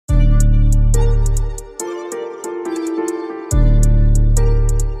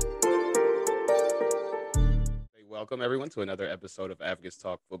welcome everyone to another episode of Advocates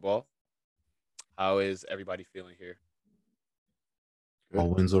Talk Football. How is everybody feeling here? All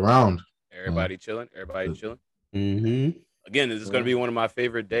wins around. Everybody chilling? Everybody chilling? Mm-hmm. Again, this is going to be one of my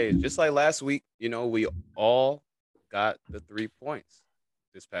favorite days. Just like last week, we all got the 3 points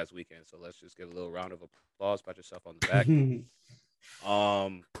this past weekend. So let's just give a little round of applause, pat yourself on the back.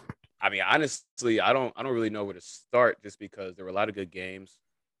 Honestly, I don't really know where to start just because there were a lot of good games.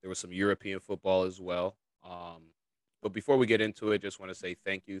 There was some European football as well. But before we get into it, just want to say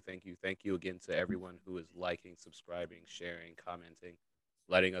thank you again to everyone who is liking, subscribing, sharing, commenting,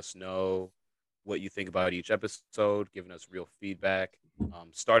 letting us know what you think about each episode, giving us real feedback,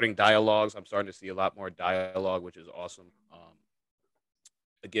 starting dialogues. I'm starting to see a lot more dialogue, which is awesome.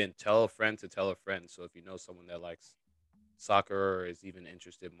 Again, tell a friend to tell a friend. So if you know someone that likes soccer or is even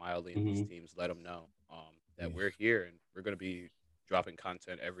interested mildly in these teams, let them know that we're here and we're going to be dropping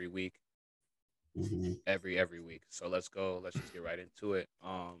content every week. Every week. So let's go. Let's just get right into it.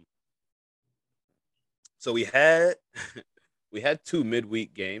 So we had we had two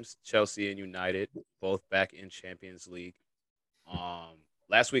midweek games, Chelsea and United, both back in Champions League.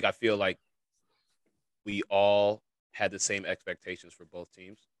 Last week I feel like we all had the same expectations for both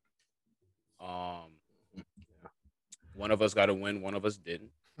teams. One of us got a win, one of us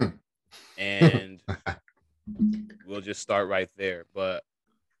didn't. And we'll just start right there. But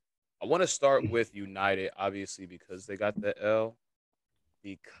I want to start with United, obviously, because they got the L,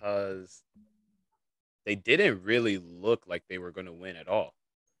 because they didn't really look like they were going to win at all.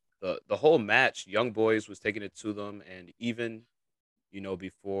 The whole match, Young Boys was taking it to them, and even,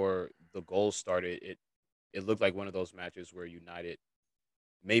 before the goal started, it looked like one of those matches where United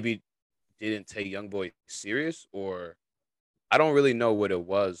maybe didn't take Young Boys serious, or I don't really know what it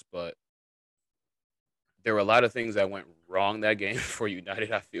was, but there were a lot of things that went wrong that game for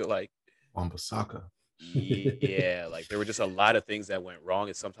United, I feel like. Wan-Bissaka. Yeah, like there were just a lot of things that went wrong,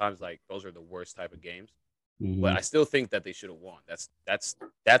 and sometimes like those are the worst type of games. But I still think that they should have won. That's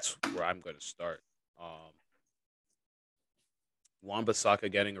where I'm going to start.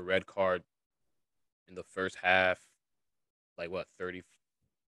 Wan-Bissaka getting a red card in the first half, like 30,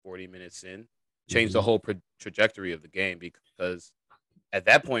 40 minutes in, changed the whole trajectory of the game, because at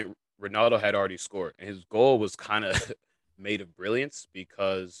that point Ronaldo had already scored, and his goal was kind of made of brilliance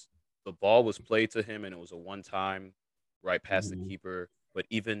because the ball was played to him and it was a one-time right past the keeper. But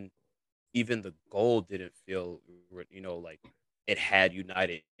even the goal didn't feel, like it had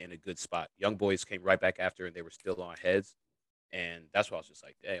United in a good spot. Young Boys came right back after, and they were still on heads. And that's why I was just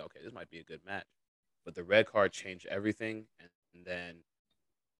like, hey, okay, this might be a good match. But the red card changed everything. And then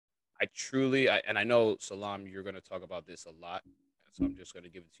I know, Salam, you're going to talk about this a lot, so I'm just going to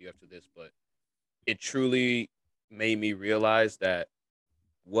give it to you after this. But it truly made me realize that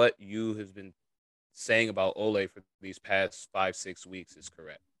what you have been saying about Ole for these past 5-6 weeks is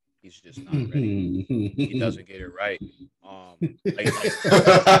correct. He's just not ready. He doesn't get it right.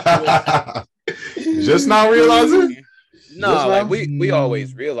 Just not realizing? No, like we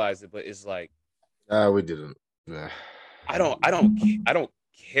always realize it, but it's like we didn't. I don't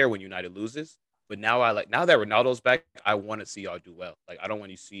care when United loses, but now now that Ronaldo's back, I want to see y'all do well. Like I don't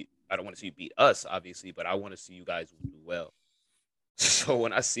want to see you beat us, obviously, but I want to see you guys do well. So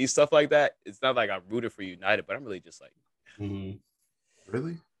when I see stuff like that, it's not like I'm rooting for United, but I'm really just like,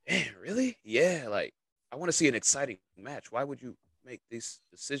 really? Man, really? Yeah, like I want to see an exciting match. Why would you make these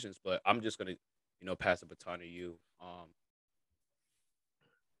decisions? But I'm just gonna, pass the baton to you.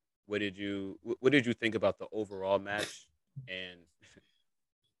 What did you think about the overall match, and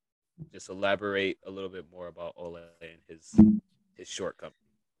just elaborate a little bit more about Ole and his shortcomings?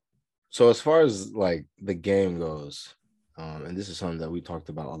 So as far as like the game goes, and this is something that we talked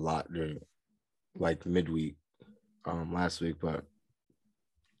about a lot during like midweek last week, but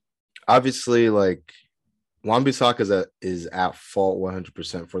obviously like Wan-Bissaka is at fault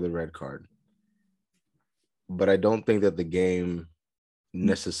 100% for the red card. But I don't think that the game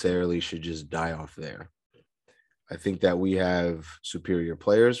necessarily should just die off there. I think that we have superior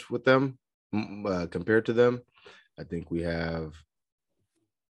players with them compared to them. I think we have,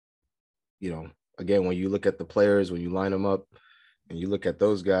 again, when you look at the players, when you line them up and you look at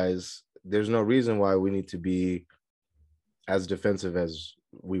those guys, there's no reason why we need to be as defensive as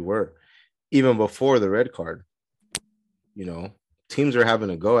we were. Even before the red card, teams are having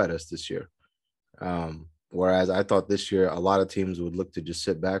a go at us this year. Whereas I thought this year, a lot of teams would look to just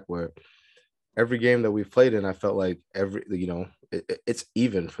sit back, where every game that we've played in, I felt like it's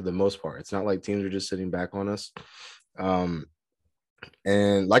even for the most part. It's not like teams are just sitting back on us.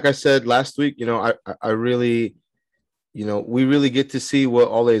 And like I said last week, I really we really get to see what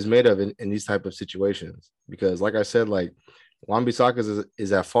Ole is made of in these type of situations. Because, like I said, like Wan-Bissaka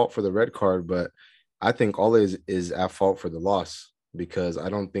is at fault for the red card, but I think Ole is at fault for the loss because I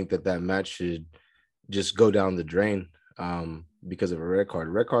don't think that match should just go down the drain because of a red card.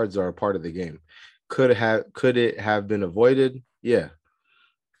 Red cards are a part of the game. Could it have been avoided? Yeah.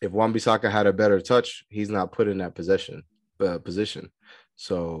 If Wan-Bissaka had a better touch, he's not put in that position.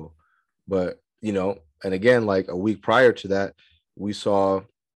 So, but and again, like a week prior to that, we saw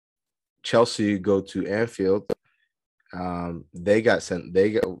Chelsea go to Anfield. They got sent.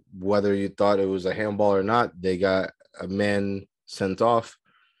 Whether you thought it was a handball or not, they got a man sent off.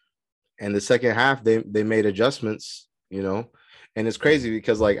 And the second half, they made adjustments. And it's crazy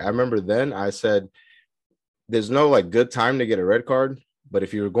because like I remember then I said, there's no like good time to get a red card, but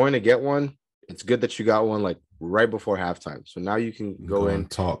if you were going to get one, it's good that you got one like right before halftime. So now you can go in,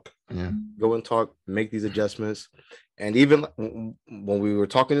 talk, make these adjustments. And even when we were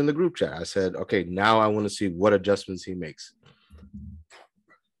talking in the group chat, I said, okay, now I want to see what adjustments he makes.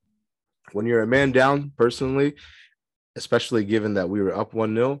 When you're a man down, personally, especially given that we were up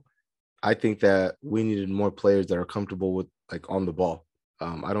 1-0, I think that we needed more players that are comfortable with like on the ball.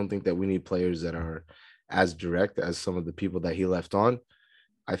 I don't think that we need players that are as direct as some of the people that he left on.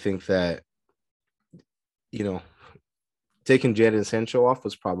 I think that, taking Jadon Sancho off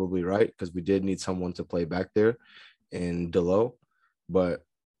was probably right because we did need someone to play back there in Delo. But,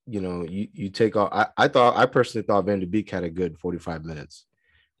 you take off. I personally thought Van de Beek had a good 45 minutes,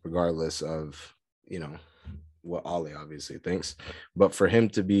 regardless of, what Ollie obviously thinks. But for him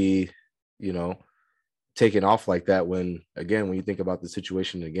to be, taken off like that when you think about the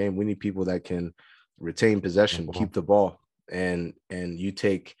situation in the game, we need people that can retain possession, keep the ball, and you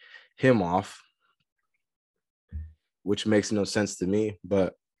take him off, which makes no sense to me.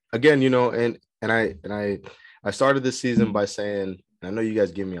 But again, and I started this season by saying, and I know you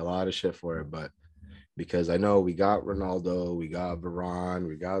guys give me a lot of shit for it, but because I know we got Ronaldo, we got Varane,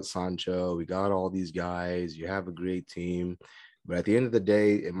 we got Sancho, we got all these guys, you have a great team. But at the end of the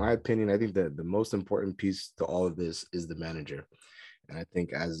day, in my opinion, I think that the most important piece to all of this is the manager. And I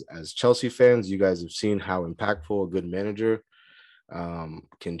think as Chelsea fans, you guys have seen how impactful a good manager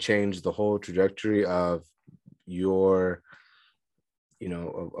can change the whole trajectory of your,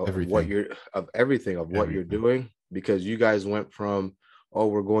 what you're doing, because you guys went from,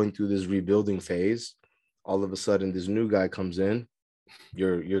 we're going through this rebuilding phase. All of a sudden, this new guy comes in.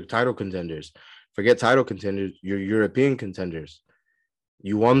 You're title contenders. Forget title contenders. You're European contenders.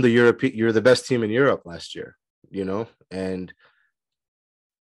 You won the European. You're the best team in Europe last year. And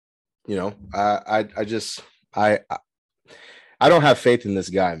I don't have faith in this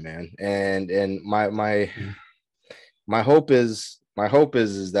guy, man. And my hope is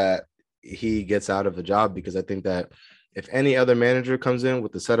that he gets out of the job, because I think that if any other manager comes in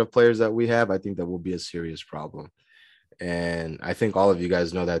with the set of players that we have, I think that will be a serious problem. And I think all of you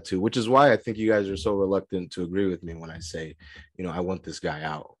guys know that too, which is why I think you guys are so reluctant to agree with me when I say, I want this guy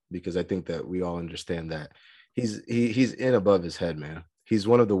out, because I think that we all understand that he's in above his head, man. He's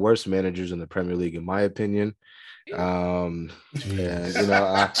one of the worst managers in the Premier League, in my opinion. And, jeez,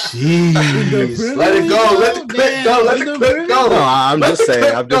 let it go. Let the clip go. Let the clip go. No, I'm just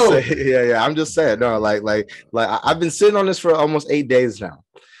saying. Yeah. I'm just saying. No, like I've been sitting on this for almost 8 days now.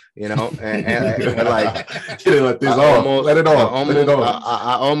 And like, let this off. Let it off.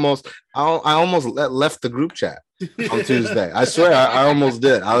 I almost left the group chat on Tuesday. I swear, I almost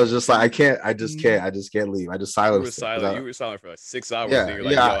did. I was just like, I just can't leave. I just silenced. You were silent for like 6 hours. Yeah, and you're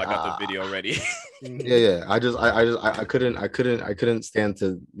like, yo, I got the video ready. Yeah. I couldn't stand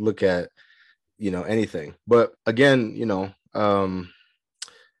to look at, anything. But again,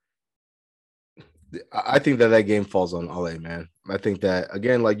 I think that game falls on Ole, man. I think that,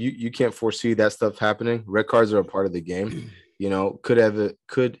 again, like you can't foresee that stuff happening. Red cards are a part of the game. Could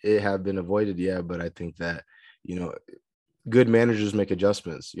it have been avoided? Yeah, but I think that, good managers make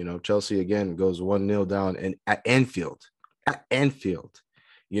adjustments. Chelsea again goes 1-0 down and at Anfield,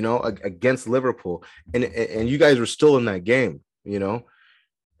 against Liverpool, and you guys were still in that game.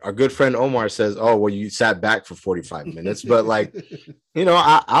 Our good friend Omar says, "Oh, well, you sat back for 45 minutes," but like,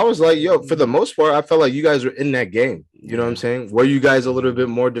 I was like, "Yo," for the most part, I felt like you guys were in that game. You know what I'm saying? Were you guys a little bit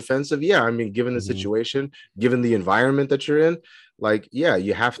more defensive? Yeah, I mean, given the situation, given the environment that you're in, like, yeah,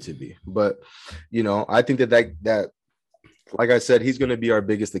 you have to be. But I think that like I said, he's going to be our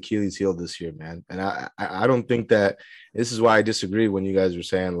biggest Achilles heel this year, man. And I don't think that, this is why I disagree when you guys were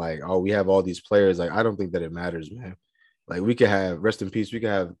saying like, "Oh, we have all these players." Like, I don't think that it matters, man. Like, we could have, rest in peace, we could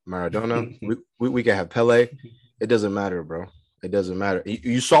have Maradona, we could have Pele. It doesn't matter, bro. It doesn't matter.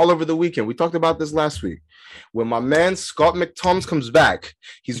 You saw over the weekend. We talked about this last week. When my man Scott McToms comes back,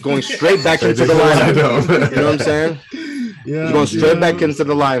 he's going straight back into the lineup. You know what I'm saying? Yeah, he's going straight back into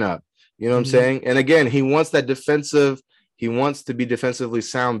the lineup. You know what I'm saying? And again, he wants that defensive. He wants to be defensively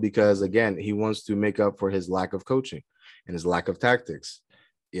sound because, again, he wants to make up for his lack of coaching and his lack of tactics.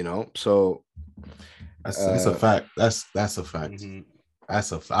 You know, so that's a fact. That's a fact.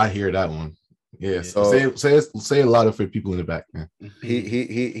 I hear that one. Yeah. So say a lot of for people in the back, man.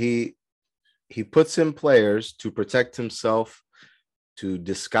 He puts in players to protect himself, to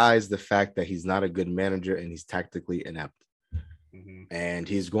disguise the fact that he's not a good manager and he's tactically inept. And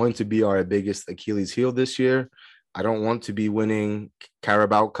he's going to be our biggest Achilles heel this year. I don't want to be winning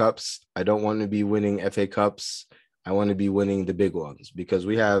Carabao Cups. I don't want to be winning FA Cups. I want to be winning the big ones because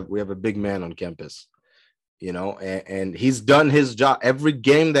we have a big man on campus, you know, and he's done his job. Every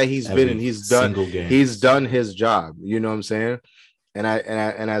game that he's been in, he's done his job. You know what I'm saying? And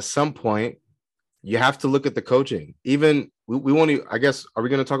at some point, you have to look at the coaching. Even we want to. I guess, are we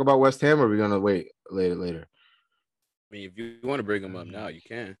going to talk about West Ham or are we going to wait later? I mean, if you want to bring them up now, you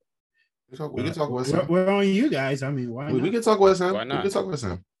can. We can talk West Ham. We're on you guys. I mean, why not? We can talk West Ham. Why not? We can talk West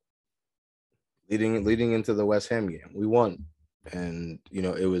Ham. Leading into the West Ham game, we won, and you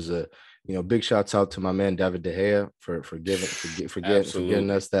know it was a big shouts out to my man David De Gea for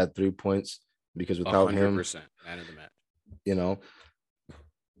getting us that 3 points because without 100% him, man of the match. You know,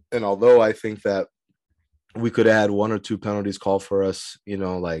 and although I think that we could have had 1 or 2 penalties called for us, you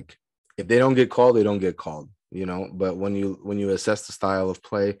know, like if they don't get called, they don't get called. You know, but when you assess the style of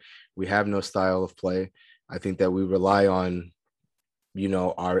play, we have no style of play. I think that we rely on, you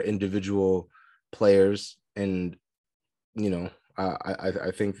know, our individual players, and you know,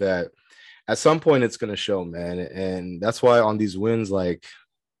 I think that at some point it's going to show, man, and that's why on these wins, like,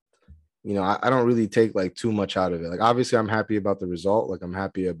 you know, I don't really take like too much out of it. Like, obviously, I'm happy about the result. Like, I'm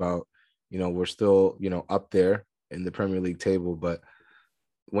happy about, you know, we're still, you know, up there in the Premier League table, but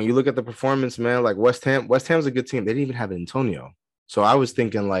when you look at the performance, man, like West Ham's a good team. They didn't even have Antonio. So I was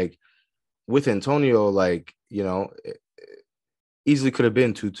thinking like with Antonio, like, you know, it easily could have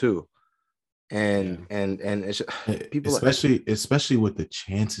been 2-2. And it's, people especially with the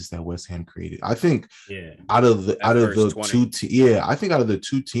chances that West Ham created. I think out of the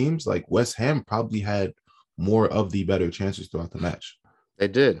two teams, like West Ham probably had more of the better chances throughout the match. They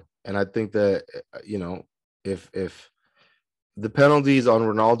did. And I think that, you know, if the penalties on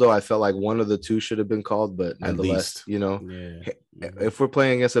Ronaldo, I felt like 1 of the 2 should have been called, but nonetheless, you know, if we're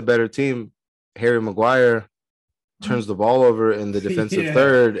playing against a better team, Harry Maguire turns the ball over in the defensive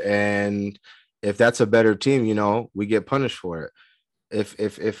third, and if that's a better team, you know, we get punished for it. If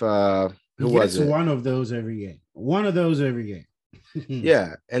who was it? One of those every game.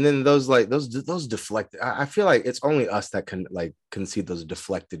 Yeah, and then those deflected. I feel like it's only us that can like concede those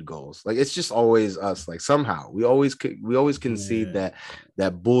deflected goals. Like it's just always us. Like somehow we always concede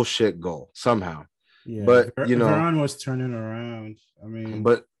that bullshit goal somehow. Yeah, but you know, Varane was turning around. I mean,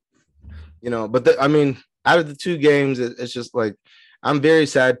 but you know, I mean, out of the 2 games, it's just like I'm very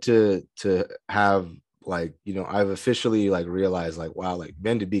sad to have like, you know, I've officially like realized like, wow, like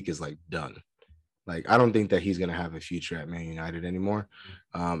Ben de Beek is like done. Like, I don't think that he's going to have a future at Man United anymore.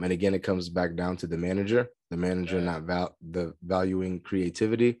 And again, it comes back down to the manager not valuing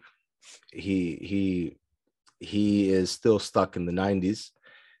creativity. He is still stuck in the 90s,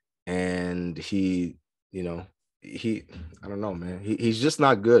 and I don't know, man. He's just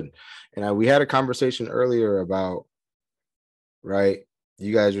not good. And we had a conversation earlier about, right,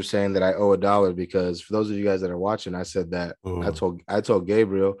 you guys were saying that I owe $1 because for those of you guys that are watching, I said that I told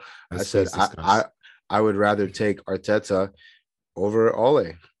Gabriel, I said I would rather take Arteta over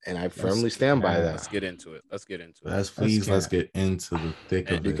Ole, and I firmly stand by that. Let's get into it. Let's get into the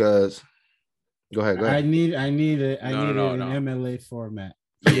thick of it. Because go ahead. I need an MLA format.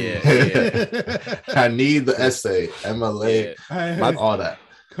 Yeah. I need the essay, MLA, all that.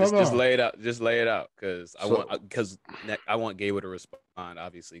 Just lay it out, because I want Gabriel to respond,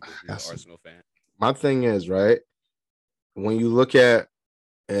 obviously, because he's an Arsenal fan. My thing is, right, when you look at,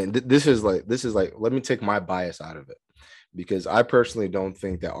 and this is like let me take my bias out of it, because I personally don't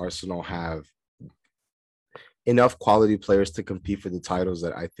think that Arsenal have enough quality players to compete for the titles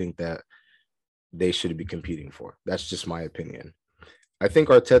that I think that they should be competing for. That's just my opinion. I think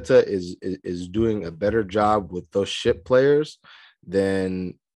Arteta is doing a better job with those shit players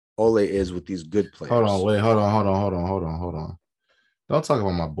than Ole is with these good players. Hold on. Don't talk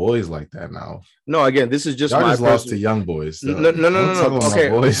about my boys like that now. No, again, this is just y'all just lost to young boys. So. No. Okay,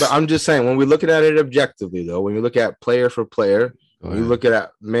 but I'm just saying, when we look at it objectively, though, when you look at player for player, when you look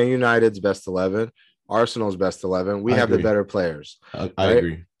at Man United's best 11, Arsenal's best 11. We have the better players. I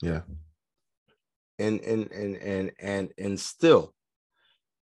agree. Yeah. And still,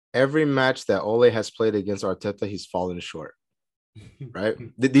 every match that Ole has played against Arteta, he's fallen short. Right?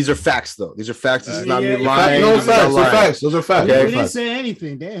 These are facts, though. These are facts. This is not me lying. No, facts. Those are facts. Okay? We didn't say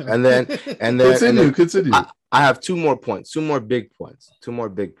anything. Damn. And then continue. I have two more big points.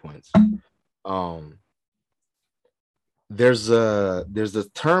 There's a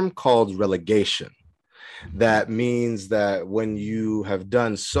term called relegation. That means that when you have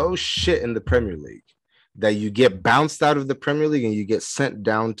done so shit in the Premier League that you get bounced out of the Premier League and you get sent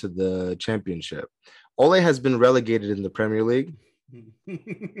down to the Championship. Ole has been relegated in the Premier League.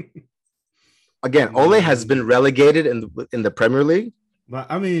 Again, Ole has been relegated in the Premier League.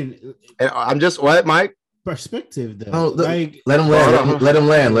 But I mean, and I'm just what, Mike? Perspective though. No, let him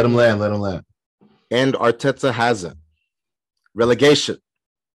land. Let him land. And Arteta hasn't. Relegation.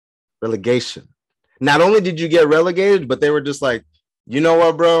 Not only did you get relegated, but they were just like, you know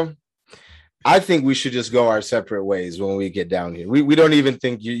what, bro? I think we should just go our separate ways when we get down here. We don't even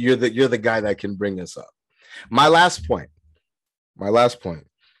think you're the guy that can bring us up. My last point. My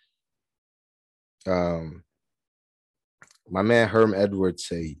man Herm Edwards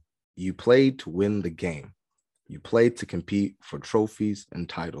say, you played to win the game. You played to compete for trophies and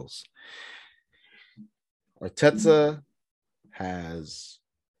titles. Arteta has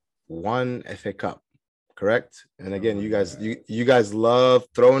won FA Cup. Correct. And again, you guys love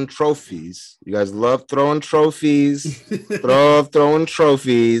throwing trophies. Throwing trophies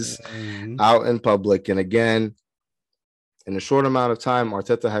out in public. And again, in a short amount of time,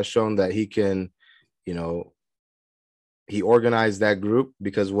 Arteta has shown that he can, he organized that group,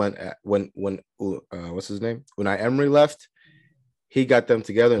 because when what's his name? Unai Emery left, he got them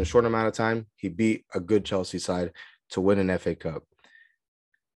together in a short amount of time. He beat a good Chelsea side to win an FA Cup.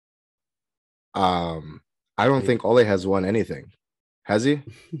 I don't think Ole has won anything. Has he?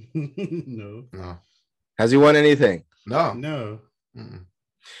 No. Has he won anything? No. Mm-mm.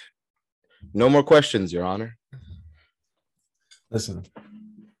 No more questions, Your Honor. Listen,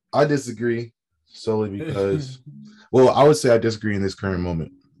 I disagree solely because, well, I would say I disagree in this current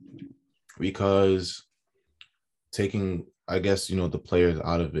moment because taking, I guess, the players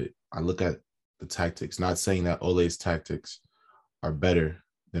out of it, I look at the tactics, not saying that Ole's tactics are better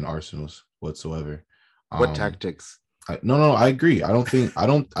than Arsenal's whatsoever. What tactics? No, I agree. I don't think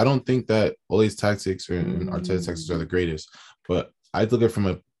that Ole's tactics and Arteta's tactics are the greatest, but I look at it from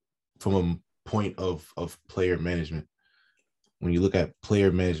a point of player management. When you look at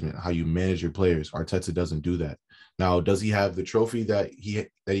player management, how you manage your players, Arteta doesn't do that. Now, does he have the trophy that he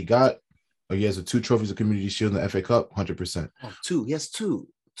got? Or he has the 2 trophies of Community Shield and the FA Cup? 100%. Oh, 2. Yes, 2.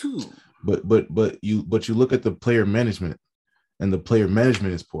 But you look at the player management, and the player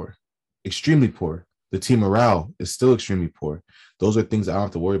management is poor, extremely poor. The team morale is still extremely poor. Those are things I don't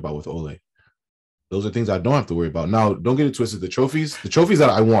have to worry about with Ole. Those are things I don't have to worry about. Now, don't get it twisted. The trophies that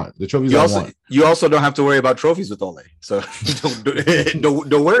I want. You also don't have to worry about trophies with Ole. So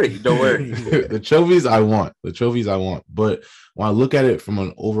don't worry. The trophies I want. But when I look at it from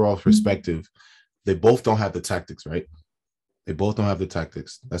an overall perspective, they both don't have the tactics, right? They both don't have the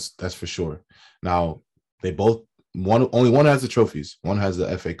tactics. That's for sure. Now, only one has the trophies. One has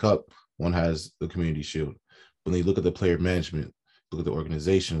the FA Cup. One has the Community Shield. When you look at the player management, look at the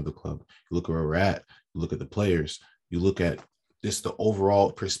organization of the club, you look at where we're at, you look at the players, you look at just the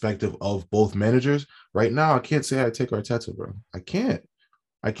overall perspective of both managers. Right now, I can't say I take Arteta, bro. I can't.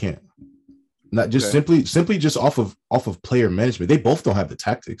 Not just simply just off of player management. They both don't have the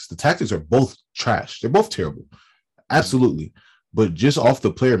tactics. The tactics are both trash. They're both terrible. Absolutely. But just off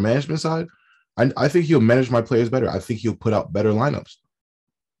the player management side, I think he'll manage my players better. I think he'll put out better lineups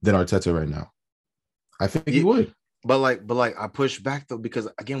than Arteta right now. I think he would. But I push back though, because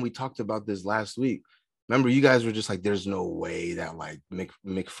again, we talked about this last week. Remember, you guys were just like, there's no way that like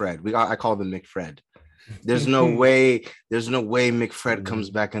McFred. I call them McFred. There's no way McFred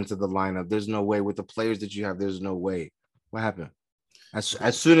comes back into the lineup. There's no way with the players that you have. There's no way. What happened? As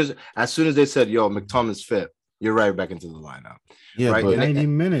soon as they said, yo, McTominay's fit, you're right back into the lineup. Yeah, right. But 90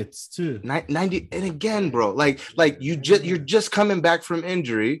 minutes too. 90, and again, bro, like you're just coming back from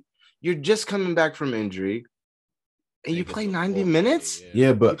injury. And you play 90 minutes?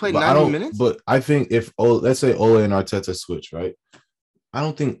 Yeah, but, you play 90 minutes? But I think if let's say Ole and Arteta switch, right? I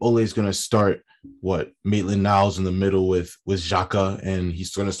don't think Ole is gonna start Maitland-Niles in the middle with Xhaka, and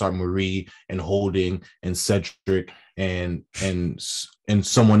he's gonna start Marie and Holding and Cedric and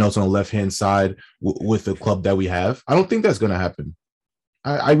someone else on the left-hand side with the club that we have. I don't think that's gonna happen.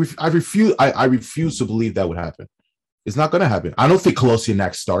 I refuse to believe that would happen. It's not gonna happen. I don't think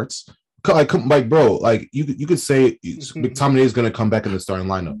Kolasinac starts. like, bro, like you could say McTominay is going to come back in the starting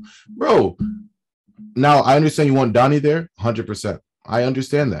lineup, bro. Now I understand you want Donnie there, 100%. I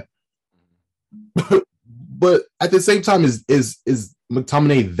understand that, but at the same time, is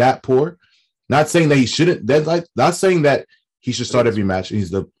McTominay that poor? Not saying that he shouldn't. That's like not saying that he should start every match.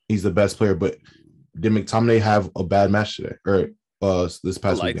 He's the best player, but did McTominay have a bad match today or this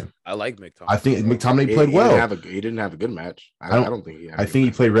past weekend? I like McTominay. I think McTominay played well. He didn't have a good match. I don't think he had. I think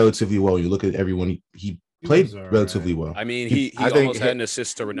he played relatively well. You look at everyone, he played relatively well. I mean, he almost had an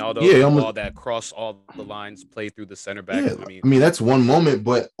assist to Ronaldo. Yeah, almost that cross all the lines, played through the center back. Yeah, I mean that's one moment,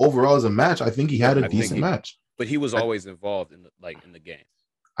 but overall as a match, I think he had a decent match. But he was always involved in the game.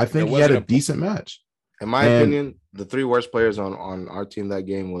 I think he had a decent match. In my opinion, the three worst players on our team that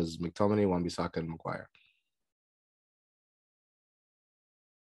game was McTominay, Wan-Bissaka, and Maguire.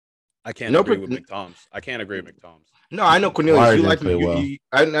 I can't agree with McToms. No, I know Cornelius. You like me.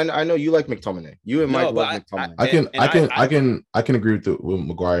 I know you like McTominay. You and Mike love McTominay. I can agree with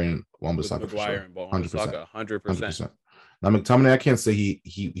Maguire and Wan-Bissaka. Maguire and Wan-Bissaka, 100%. Now McTominay, I can't say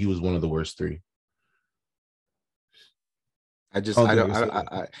he was one of the worst three. I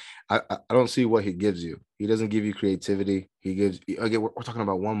don't see what he gives you. He doesn't give you creativity. He gives again. We're talking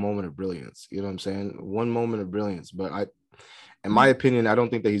about one moment of brilliance. You know what I'm saying? One moment of brilliance. But in my opinion, I don't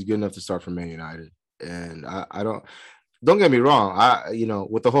think that he's good enough to start for Man United. And I don't. Don't get me wrong.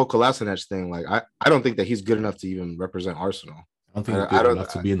 With the whole Kolasinac thing, like I don't think that he's good enough to even represent Arsenal. I don't think he's good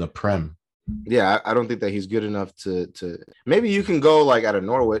enough to be in the Prem. Yeah, I don't think that he's good enough to. Maybe you can go like at a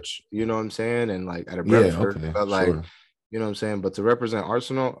Norwich. You know what I'm saying? And like at a Brentford. Yeah, okay, but like. Sure. You know what I'm saying? But to represent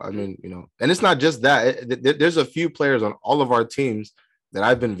Arsenal, I mean, and it's not just that. There's a few players on all of our teams that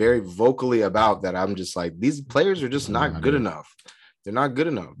I've been very vocally about that I'm just like, these players are just not good enough. They're not good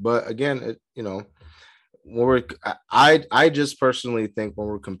enough. But again, when I just personally think when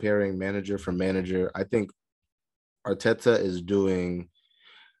we're comparing manager for manager, I think Arteta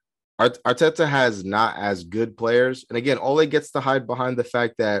has not as good players. And again, Ole gets to hide behind the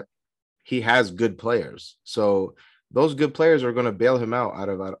fact that he has good players. So those good players are going to bail him out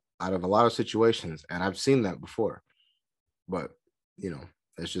of a lot of situations, and I've seen that before. But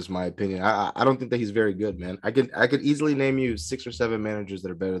that's just my opinion. I don't think that he's very good, man. I could easily name you 6 or 7 managers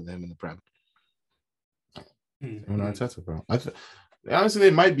that are better than him in the Prem. Arteta, bro. Honestly,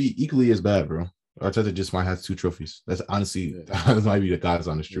 they might be equally as bad, bro. Arteta just might have 2 trophies. That's honestly that might be the God's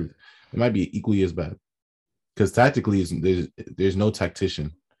honest truth. It might be equally as bad because tactically, there's no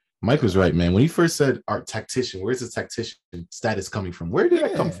tactician. Mike was right, man. When he first said our tactician, where's the tactician status coming from? Where did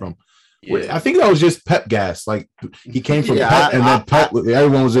that come from? I think that was just Pep gas. Like he came from Pep, and then Pep.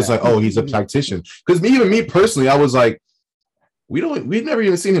 Everyone was just like, "Oh, he's a tactician." Because me personally, I was like, we've never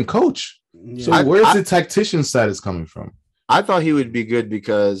even seen him coach. Yeah. So where's the tactician status coming from? I thought he would be good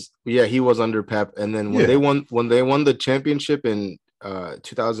because he was under Pep, and then when they won the championship in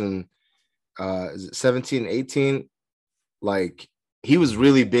 2017-18, like. He was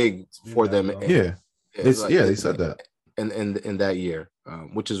really big for them. They said that in that year,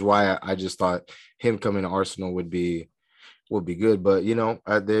 which is why I just thought him coming to Arsenal would be good. But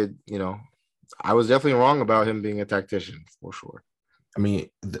I was definitely wrong about him being a tactician for sure. I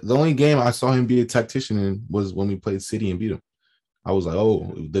mean, the only game I saw him be a tactician in was when we played City and beat him. I was like,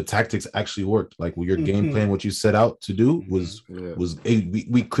 oh, the tactics actually worked. Like your game plan, what you set out to do we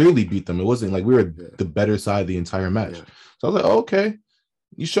clearly beat them. It wasn't like we were the better side the entire match. Yeah. So I was like, oh, okay,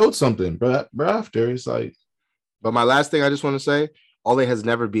 you showed something, but after it's like. But my last thing I just want to say, Ole has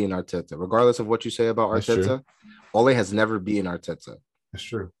never been Arteta, regardless of what you say about Arteta. Ole has never been Arteta. That's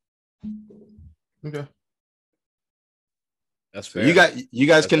true. Okay. That's fair. You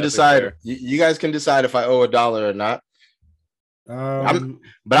guys can decide. Fair. You guys can decide if I owe $1 or not.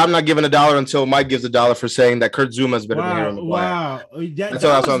 But I'm not giving $1 until Mike gives $1 for saying that Kurt Zuma is better than Harry Maguire. Wow, that's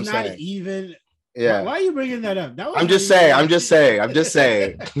what I'm saying. Even. Yeah. Why are you bringing that up? I'm just saying. Just saying.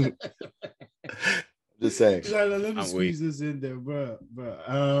 Let me squeeze this in there, bro.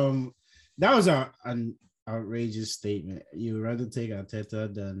 That was an outrageous statement. You would rather take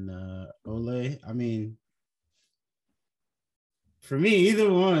Arteta than Ole? I mean, for me,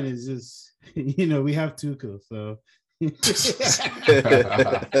 either one is just we have Tuchel, so. I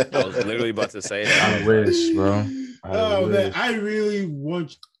was literally about to say that. I wish, bro. Man, I really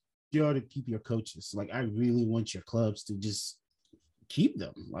want y'all to keep your coaches. Like, I really want your clubs to just keep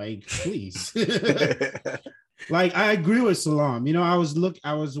them. Like, please. Like, I agree with Salam. I watched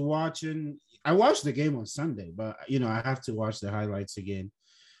the game on Sunday, but I have to watch the highlights again.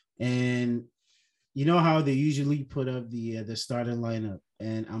 And you know how they usually put up the starting lineup,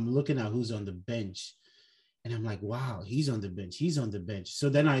 and I'm looking at who's on the bench. And I'm like, wow, he's on the bench. He's on the bench. So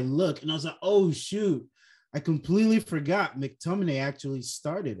then I look and I was like, oh, shoot. I completely forgot McTominay actually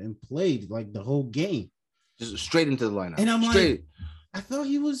started and played like the whole game. Just straight into the lineup. And I'm straight. like, I thought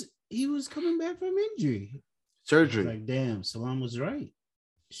he was coming back from injury. Surgery. Like, damn, Salam was right.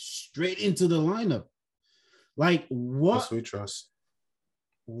 Straight into the lineup. Like, what? That's we trust.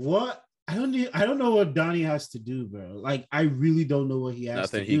 What? I don't know what Donnie has to do, bro. Like, I really don't know what he has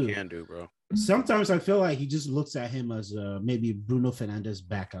Nothing to do. he can do, bro. Sometimes I feel like he just looks at him as maybe Bruno Fernandes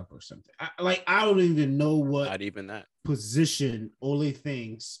backup or something. I don't even know what Not even that position Ole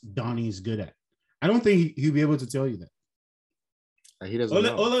thinks Donnie is good at. I don't think he'll be able to tell you that. He doesn't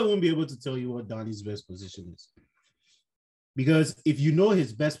know. Ole won't be able to tell you what Donnie's best position is. Because if you know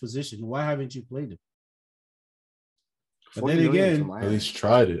his best position, why haven't you played him? But then again, at least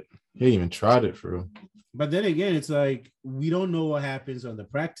tried it. He ain't even tried it for real. But then again, it's like we don't know what happens on the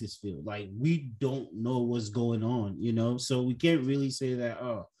practice field. Like we don't know what's going on, you know. So we can't really say that.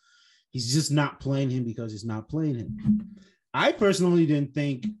 Oh, he's just not playing him because he's not playing him. I personally didn't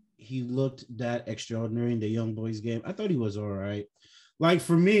think he looked that extraordinary in the Young Boys game. I thought he was all right. Like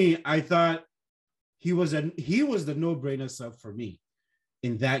for me, I thought he was the no-brainer sub for me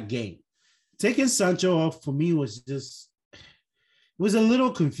in that game. Taking Sancho off for me was just it was a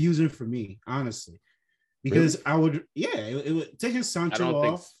little confusing for me, honestly. Because really? I would, it would taking Sancho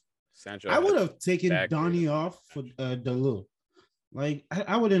off. I would have taken Donnie off for Dalot. Like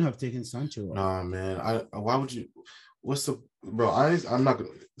I wouldn't have taken Sancho off. Nah, man. Why would you? What's the bro? I'm not gonna.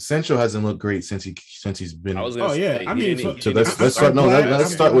 Sancho hasn't looked great since he's been. I was gonna say, I mean, so let's start. No,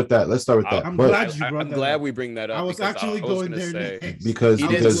 let's start with that. Let's start with that. I'm glad you brought that. I'm glad we bring that up. I was actually going there next. Because he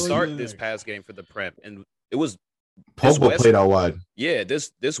didn't start this past game for the Prem, and it was Pogba played out wide. Yeah,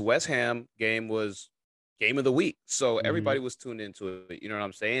 this West Ham game was game of the week, so everybody was tuned into it. You know what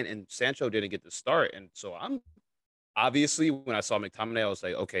I'm saying? And Sancho didn't get the start, and so I'm obviously when I saw McTominay, I was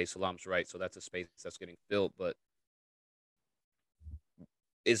like, okay, Salam's right. So that's a space that's getting filled, but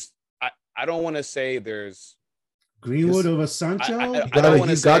I don't want to say there's Greenwood over Sancho.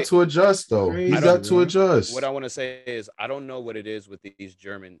 He's got to adjust though. He's got to adjust. What I want to say is I don't know what it is with these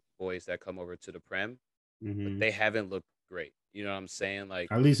German boys that come over to the Prem, but they haven't looked great. You know what I'm saying?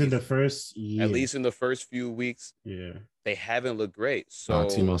 Like at least in the first year. At least in the first few weeks, they haven't looked great. So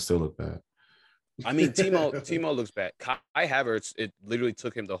Timo still look bad. I mean, Timo looks bad. Kai Havertz, it literally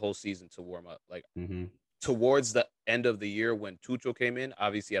took him the whole season to warm up. Like towards the end of the year when Tuchel came in,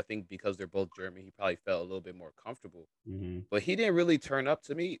 obviously I think because they're both German, he probably felt a little bit more comfortable. But he didn't really turn up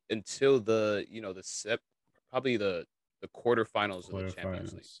to me until probably the quarterfinals of the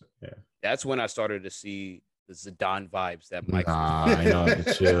Champions League. Yeah, that's when I started to see the Zidane vibes that Mike. I know.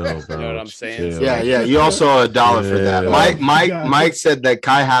 Chill, bro. You know what I'm saying? Chill. Yeah. You also owe $1 for that. Mike said that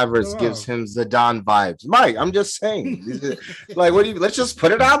Kai Havertz gives him Zidane vibes. Mike, I'm just saying. Like, what do you? Let's just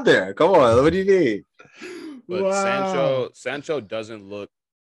put it out there. Come on. What do you need? But Sancho doesn't look.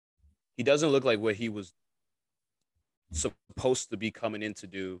 He doesn't look like what he was supposed to be coming in to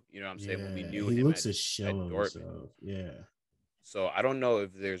do. You know what I'm saying? When we knew him, he looks a shell of himself. Yeah. So I don't know if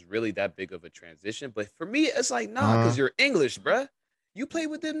there's really that big of a transition, but for me, it's like, nah, because you're English, bruh. You play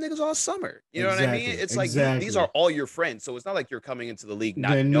with them niggas all summer. You know what I mean? It's like these are all your friends. So it's not like you're coming into the league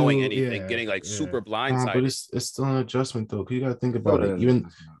not knowing anything, getting like super blindsided. But it's still an adjustment though. You gotta think about it.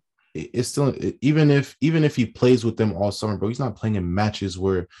 Even if he plays with them all summer, bro, he's not playing in matches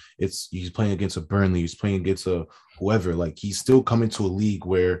where he's playing against a Burnley, he's playing against a whoever. Like he's still coming to a league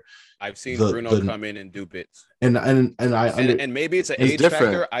where I've seen Bruno come in and do bits, and maybe it's an age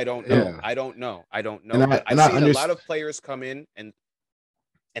factor. I don't know. Yeah. I don't know. But I've seen a lot of players come in, and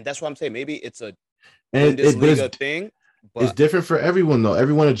that's what I'm saying. Maybe it's a Bundesliga thing. But it's different for everyone, though.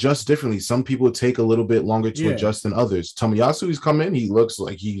 Everyone adjusts differently. Some people take a little bit longer to adjust than others. Tomiyasu, he's come in. He looks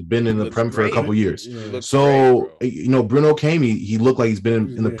like he's been in the Prem for a couple years. So, Bruno came. He looked like he's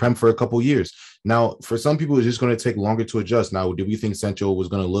been in the Prem for a couple years. Now, for some people, it's just going to take longer to adjust. Now, do we think Sancho was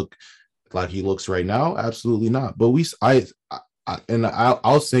going to look like he looks right now? Absolutely not. But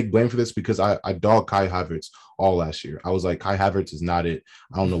I'll take blame for this because I dogged Kai Havertz all last year. I was like, Kai Havertz is not it.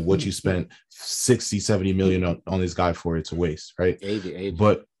 I don't know what you spent 60, 70 million on this guy for. It's a waste, right? 80.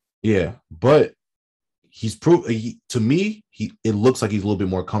 But he's to me, it looks like he's a little bit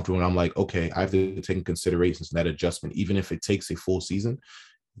more comfortable. And I'm like, okay, I have to take in consideration that adjustment. Even if it takes a full season,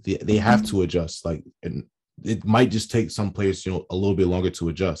 they have to adjust. Like, and it might just take some players, a little bit longer to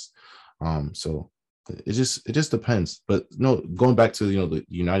adjust. So it just depends. But no, going back to the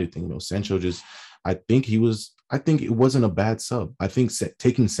United thing, Sancho I think it wasn't a bad sub. I think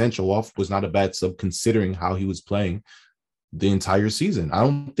taking Sancho off was not a bad sub considering how he was playing the entire season. I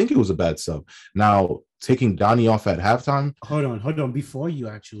don't think it was a bad sub. Now, taking Donnie off at halftime. Hold on. Before you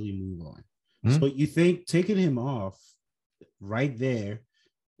actually move on. So you think taking him off right there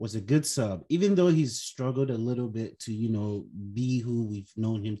was a good sub, even though he's struggled a little bit to, be who we've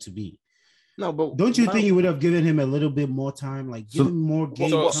known him to be. No, but don't you think you would have given him a little bit more time, like give him more game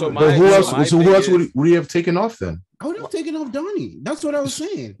time? But who else would he have taken off then? I would have taken off Donnie. That's what I was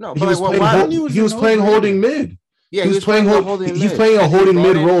saying. No, he was playing holding mid. Yeah, he was playing a holding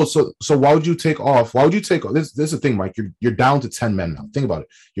mid role. So why would you take off? Why would you take off? This is the thing, Mike. You're down to 10 men now. Think about it.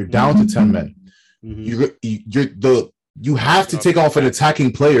 You're down to 10 men. You have to take off an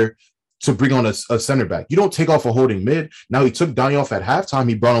attacking player to bring on a center back. You don't take off a holding mid. Now he took Donnie off at halftime.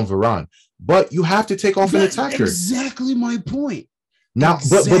 He brought on Varane. But you have to take off an attacker. Exactly my point. Now,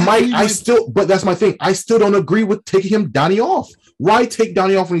 but Mike, but that's my thing. I still don't agree with taking him Donnie off. Why take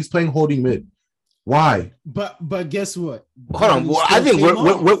Donnie off when he's playing holding mid? Why? But guess what? Hold on. Well, I think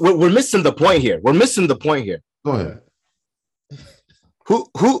we're missing the point here. We're missing the point here. Go ahead.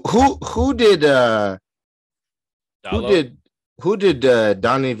 Who did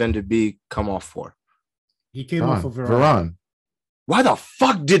Donny van de Beek come off for? He came off of Varane. Why the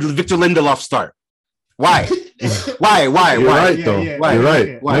fuck did Victor Lindelof start? Why? Why? You're right, though. Why? You're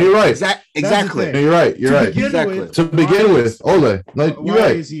right. Why? No, you're right. Exactly. No, you're right. You're right. Exactly. To begin with, Ole. Like, you're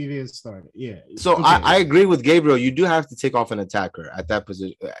right. Is he even started? Yeah. So okay. I agree with Gabriel. You do have to take off an attacker at that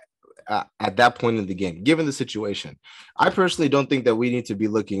position. At that point in the game, given the situation, I personally don't think that we need to be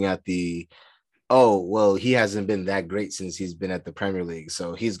looking at he hasn't been that great since he's been at the Premier League,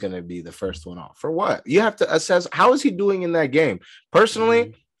 so he's going to be the first one off. For what? You have to assess how is he doing in that game.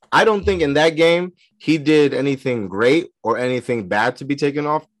 Personally, I don't think in that game he did anything great or anything bad to be taken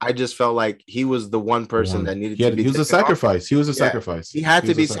off. I just felt like he was the one person that needed to be. He was a sacrifice. He was a sacrifice. He had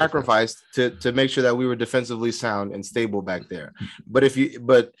to be sacrificed to make sure that we were defensively sound and stable back there.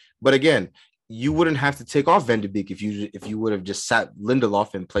 But again, you wouldn't have to take off Van de Beek if you would have just sat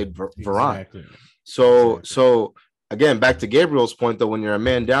Lindelof and played Varane. Exactly. So again, back to Gabriel's point though, when you're a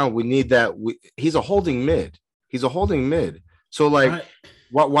man down, we need that. He's a holding mid. So like.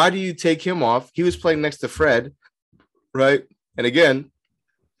 Why do you take him off? He was playing next to Fred, right? And again,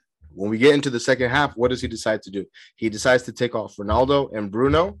 when we get into the second half, what does he decide to do? He decides to take off Ronaldo and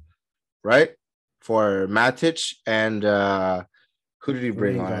Bruno, right? For Matic and who did he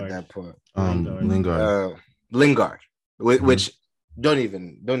bring on at that point? Lingard. Which don't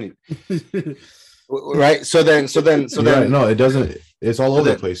even right. So then right. No, it doesn't. It's all over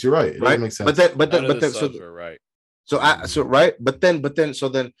the place. You're right. It doesn't make sense. But then so right. So at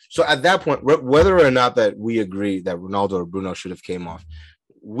that point, whether or not that we agree that Ronaldo or Bruno should have came off,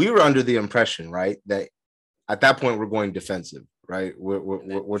 we were under the impression, right, that at that point we're going defensive, right?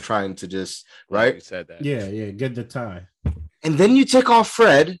 We're trying to just right. You said that. Yeah, get the tie. And then you take off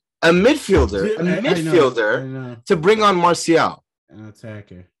Fred, a midfielder, to bring on Martial, an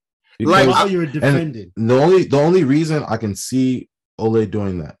attacker. Because you're defending. The only reason I can see Ole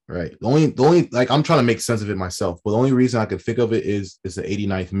doing that, right? The only like I'm trying to make sense of it myself, but the only reason I can think of it is it's the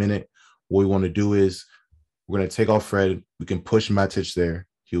 89th minute. What we want to do is we're gonna take off Fred. We can push Matic there.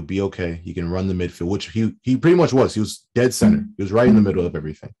 He'll be okay. He can run the midfield, which he pretty much was. He was dead center. He was right in the middle of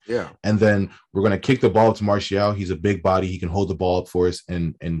everything. Yeah. And then we're gonna kick the ball to Martial. He's a big body. He can hold the ball up for us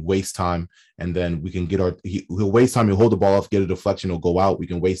and waste time. And then we can get he'll waste time. He'll hold the ball up, get a deflection. He'll go out. We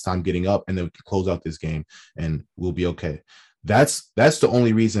can waste time getting up, and then we can close out this game, and we'll be okay. That's the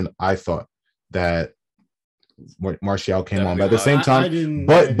only reason I thought that Martial came on. But at the same time,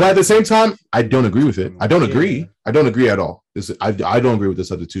 but at the same time, I don't agree with it. I don't agree. I don't agree at all. I don't agree with the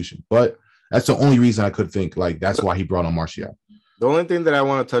substitution. But that's the only reason I could think like that's why he brought on Martial. The only thing that I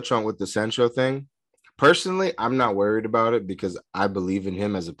want to touch on with the Sancho thing, personally, I'm not worried about it because I believe in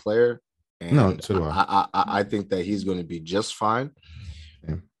him as a player. And no, so do I think that he's going to be just fine.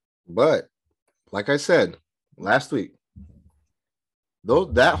 Yeah. But like I said last week,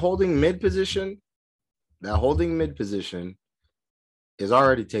 that holding mid position is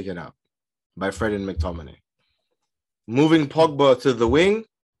already taken out by Fred and McTominay. Moving Pogba to the wing,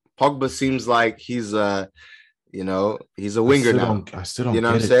 Pogba seems like he's a winger now. I still don't. You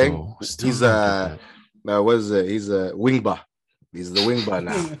know what I'm saying? He's He's a wingba. He's the wingba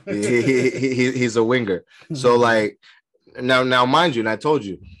now. He's a winger. So like now, mind you, and I told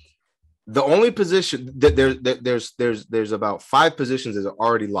you. The only position that there's about 5 positions that are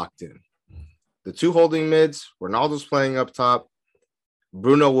already locked in. The 2 holding mids, Ronaldo's playing up top.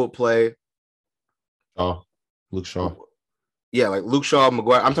 Bruno will play. Oh, Luke Shaw. Yeah, like Luke Shaw,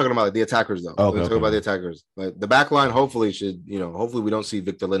 Maguire. I'm talking about like the attackers though. Okay, I'm talking about the attackers. Like the back line, hopefully we don't see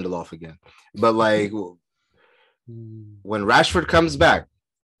Victor Lindelof again. But like When Rashford comes back,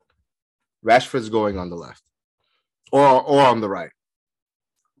 Rashford's going on the left or on the right.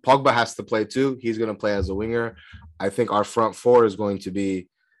 Pogba has to play too. He's going to play as a winger. I think our front four is going to be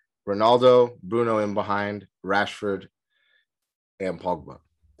Ronaldo, Bruno in behind, Rashford, and Pogba.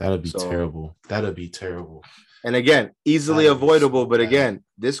 That'd be terrible. That'd be terrible. And again, easily avoidable. But again,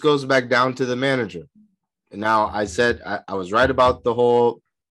 this goes back down to the manager. And now I said I was right about the whole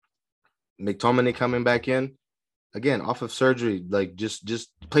McTominay coming back in. Again, off of surgery, like just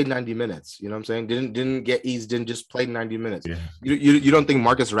played 90 minutes. You know what I'm saying? Didn't get eased, didn't just play 90 minutes. Yeah. You don't think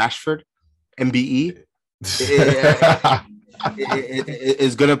Marcus Rashford, MBE,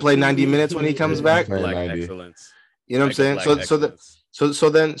 is gonna play 90 minutes when he comes back? Black excellence. You know what I'm saying?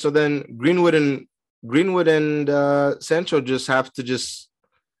 So then Greenwood and Sancho they're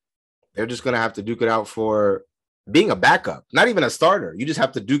just gonna have to duke it out for being a backup, not even a starter. You just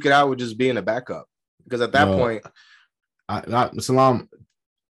have to duke it out with just being a backup. Because at that point, Salam,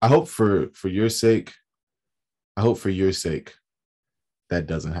 I hope for your sake, that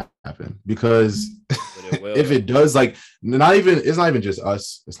doesn't happen. Because if it does, like, it's not even just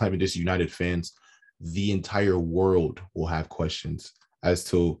us, it's not even just United fans. The entire world will have questions as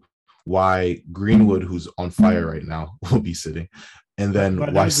to why Greenwood, who's on fire right now, will be sitting, and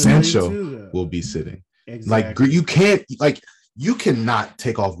then why Sancho will be sitting. Exactly. Like, you can't, like. You cannot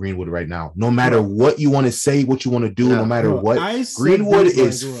take off Greenwood right now, no matter what you want to say, what you want to do, no matter what. Greenwood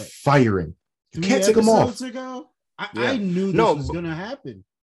is firing. You can't take him off. I knew this was gonna happen.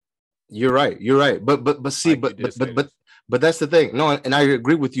 You're right. But that's the thing. No, and I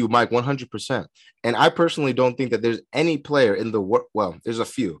agree with you, Mike, 100%. And I personally don't think that there's any player in the world. Well, there's a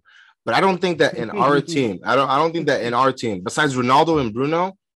few, but I don't think that in our team. I don't think that in our team, besides Ronaldo and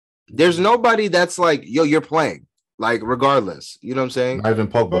Bruno, there's nobody that's like, yo, you're playing. Like, regardless, you know what I'm saying? Not even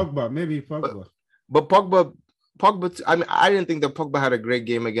Pogba, maybe Pogba. But Pogba. I mean, I didn't think that Pogba had a great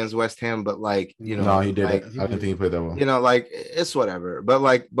game against West Ham, but like, you know, no, he didn't. Like, I didn't think he played that well. You know, like, it's whatever. But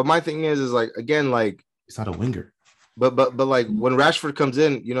my thing is like, again, like, he's not a winger. But like, when Rashford comes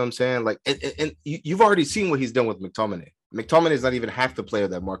in, you know what I'm saying? Like, and you've already seen what he's done with McTominay. McTominay is not even half the player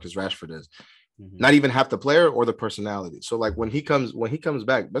that Marcus Rashford is. Not even half the player or the personality. So like, when he comes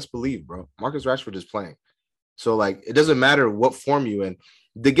back, best believe, bro, Marcus Rashford is playing. So, like, it doesn't matter what form you're in.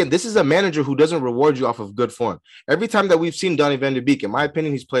 Again, this is a manager who doesn't reward you off of good form. Every time that we've seen Donny van de Beek, in my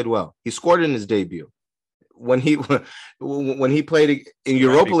opinion, he's played well. He scored in his debut. When he played in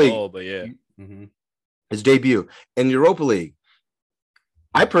Europa League, his debut in Europa League,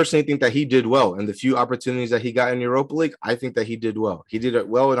 I personally think that he did well. In the few opportunities that he got in Europa League, I think that he did well. He did it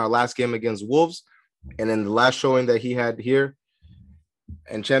well in our last game against Wolves. And in the last showing that he had here,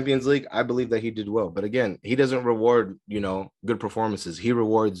 and Champions League, I believe that he did well. But again, he doesn't reward, good performances. He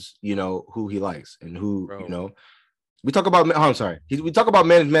rewards, who he likes and who, we talk about, we talk about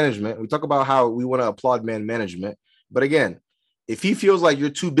management. We talk about how we want to applaud man management. But again, if he feels like you're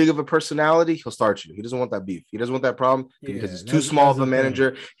too big of a personality, he'll start you. He doesn't want that beef. He doesn't want that problem because he's too small of a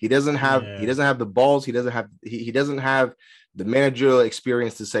manager. He doesn't have the balls. He doesn't have the managerial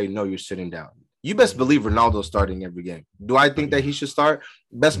experience to say, no, you're sitting down. You best believe Ronaldo's starting every game. Do I think that he should start?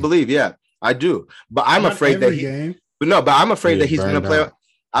 Best believe, yeah, I do. But I'm afraid that I'm afraid that he's going to play.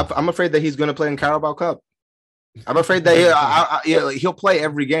 I'm afraid that he's going to play in Carabao Cup. I'm afraid that he'll play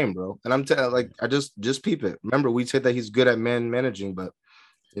every game, bro. And I'm I just peep it. Remember, we said that he's good at man managing, but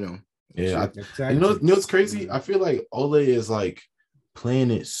yeah, exactly. You know what's crazy? I feel like Ole is like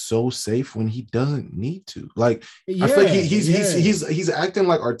playing it so safe when he doesn't need to. Like, I feel like he's acting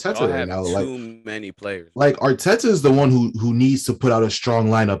like Arteta right now. Like, too many players. Like, Arteta is the one who needs to put out a strong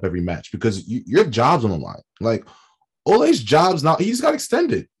lineup every match because your job's on the line. Like, Ole's job's not. He's got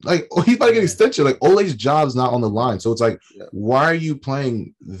extended. Like, he's about to get extension. Like, Ole's job's not on the line. So it's like, why are you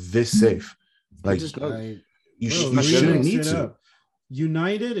playing this safe? Like, you shouldn't need to.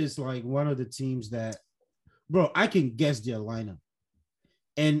 United is like one of the teams that, bro, I can guess their lineup.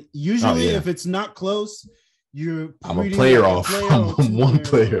 And usually, if it's not close, I'm a player off. I'm one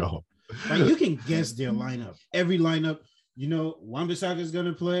player off. Like, you can guess their lineup. Every lineup, Wan-Bissaka is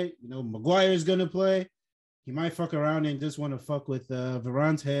gonna play. Maguire is gonna play. He might fuck around and just want to fuck with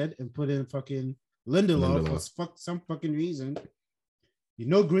Varane's head and put in fucking Lindelof for some fucking reason.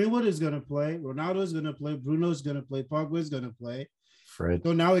 Greenwood is gonna play. Ronaldo is gonna play. Bruno is gonna play. Pogba is gonna play. Fred.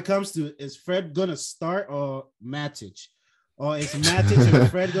 So now it comes to, is Fred gonna start or Matic? Or is Matic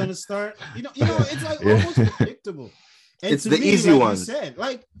and Fred gonna start? It's like almost predictable. And it's the easy one. You said,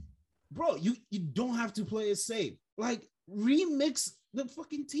 like, bro, you don't have to play it safe. Like, remix the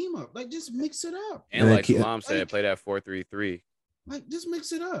fucking team up. Like, just mix it up. And like Salam said, play that 4-3-3. Like, just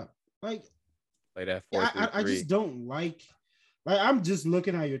mix it up. Like, Play that Yeah, 4-3-3. I just don't like I'm just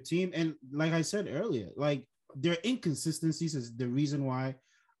looking at your team, and like I said earlier, like their inconsistencies is the reason why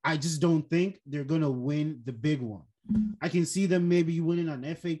I just don't think they're gonna win the big one. I can see them maybe winning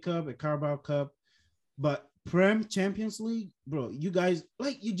an FA Cup, a Carabao Cup, but Prem Champions League, bro, you guys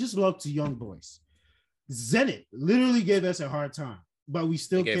like you just lost to young boys. Zenit literally gave us a hard time, but we They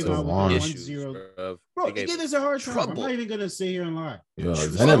still gave came us out with Warren. the issues, 1-0. bro. Bro, they gave us a hard time. I'm trouble. not even gonna sit here and lie. Yo,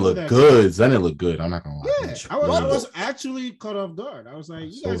 Trouble Zenit look that good. Zenit look good. I'm not gonna lie. Yeah, I Trouble. was actually caught off guard. I was like,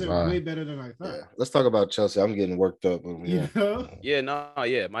 you So guys was are I. way better than I thought. Yeah. Let's talk about Chelsea. I'm getting worked up. You know? Yeah, no,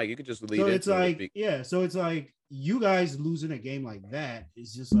 yeah, Mike, you could just lead So into it's like, it. yeah, so it's like you guys losing a game like that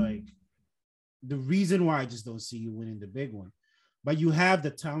is just like the reason why I just don't see you winning the big one. But you have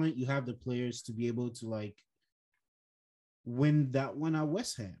the talent, you have the players to be able to like win that one at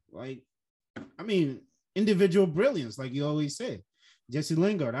West Ham. Like, I mean, individual brilliance, like you always say. Jesse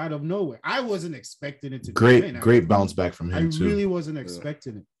Lingard out of nowhere. I wasn't expecting it to go in. Great bounce back from I him too. really wasn't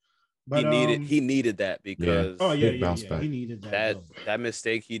expecting it. But he needed that because he needed that. that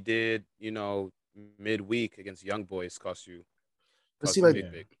mistake he did, midweek against Young Boys cost you.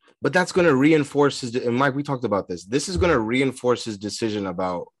 Big. But that's going to reinforce his. And Mike, we talked about this. This is going to reinforce his decision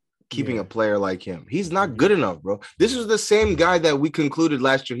about keeping a player like him. He's not good enough, bro. This is the same guy that we concluded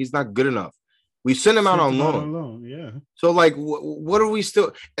last year. He's not good enough. We sent him out on loan. Yeah. So like, what are we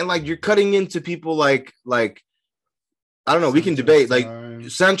still? And like, you're cutting into people like I don't know. We can debate like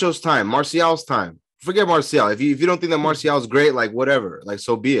Sancho's time, Martial's time. Forget Martial. If you don't think that Martial's great, like whatever, like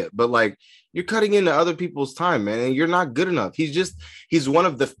so be it. But like, you're cutting into other people's time, man, and you're not good enough. He's one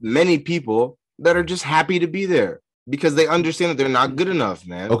of the many people that are just happy to be there because they understand that they're not good enough,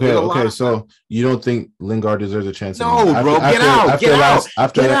 man. Okay. So you don't think Lingard deserves a chance? No, bro. Get out. Get out.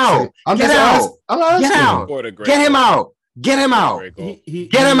 Get out. Get him out. Get him out.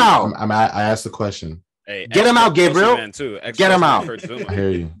 I asked the question. Hey, get him out, Gabriel. Get him out. I hear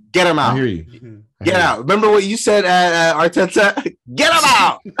you. Get him out. I hear you. Get out. Remember what you said at Arteta? Get him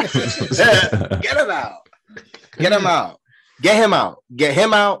out. Get him out. Get him out. Get him out. Get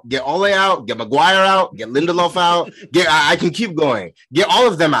him out. Get Ole out. Get Maguire out. Get Lindelof out. I can keep going. Get all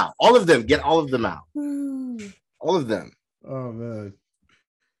of them out. All of them. Get all of them out. All of them. Oh man.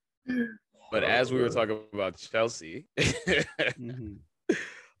 But as we were talking about Chelsea,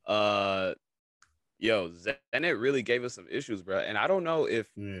 Zenit really gave us some issues, bro. And I don't know if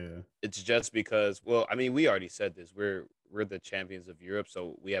it's just because, well, I mean, we already said this. We're the champions of Europe,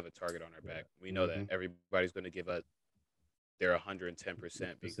 so we have a target on our back. We know that everybody's going to give us their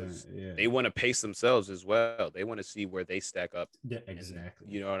 110% because they want to pace themselves as well. They want to see where they stack up. Yeah, exactly.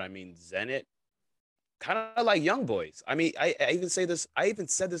 And, you know what I mean? Zenit, kind of like Young Boys. I mean, I even say this. I even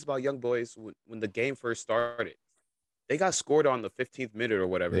said this about Young Boys when the game first started. They got scored on the 15th minute or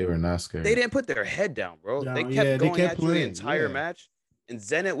whatever. They were not scared. They didn't put their head down, bro. They kept going at you the entire match. And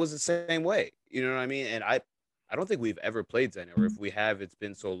Zenit was the same way. You know what I mean? And I don't think we've ever played Zenit, or if we have, it's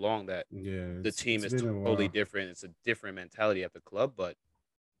been so long that the team is totally different. It's a different mentality at the club. But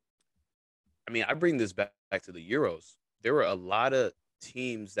I mean, I bring this back to the Euros. There were a lot of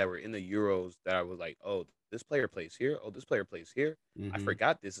teams that were in the Euros that I was like, oh, this player plays here. Oh, this player plays here. I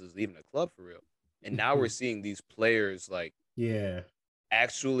forgot this is even a club for real. And now we're seeing these players like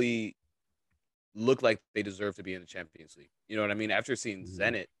actually look like they deserve to be in the Champions League. You know what I mean? After seeing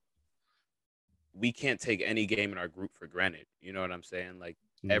Zenit, we can't take any game in our group for granted. You know what I'm saying? Like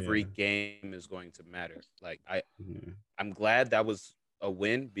every game is going to matter. Like I'm glad that was a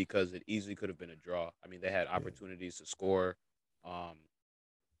win because it easily could have been a draw. I mean, they had opportunities to score.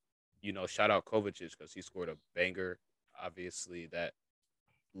 Shout out Kovacic because he scored a banger. Obviously, that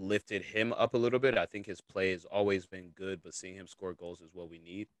lifted him up a little bit. I think his play has always been good, but seeing him score goals is what we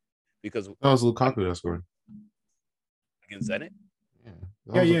need. Because that was Lukaku that scored against Zenit.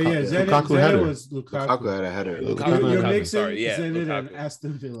 Lukaku was Lukaku. Lukaku had a header. You're mixing Zenit and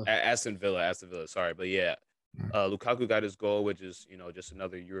Aston Villa. Aston Villa. Sorry, but Lukaku got his goal, which is just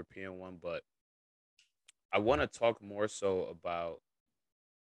another European one. But I want to talk more so about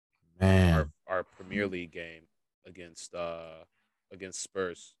our Premier League game against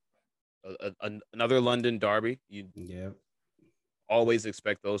Spurs. Another London derby. You always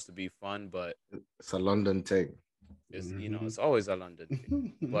expect those to be fun, but it's a London thing. It's always a London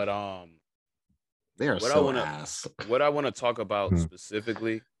thing. But they are ass. What I want to talk about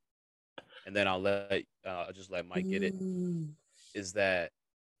specifically, and then I'll just let Mike get it, is that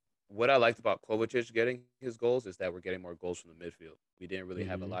what I liked about Kovacic getting his goals is that we're getting more goals from the midfield. We didn't really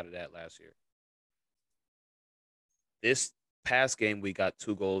have a lot of that last year. This past game, we got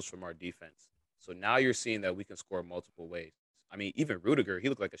 2 goals from our defense. So now you're seeing that we can score multiple ways. I mean, even Rudiger, he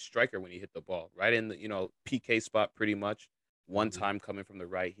looked like a striker when he hit the ball right in the PK spot pretty much. One time coming from the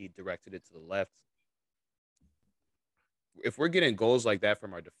right, he directed it to the left. If we're getting goals like that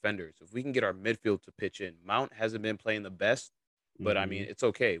from our defenders, if we can get our midfield to pitch in, Mount hasn't been playing the best, but I mean, it's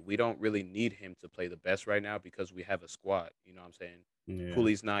okay. We don't really need him to play the best right now because we have a squad. You know what I'm saying? Yeah.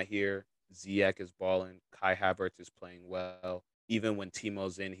 Cooley's not here. Ziyech is balling. Kai Havertz is playing well. Even when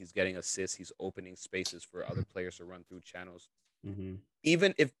Timo's in, he's getting assists. He's opening spaces for other players to run through channels.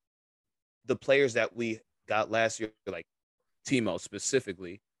 Even if the players that we got last year, like Timo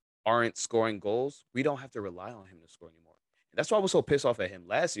specifically, aren't scoring goals, we don't have to rely on him to score anymore. And that's why I was so pissed off at him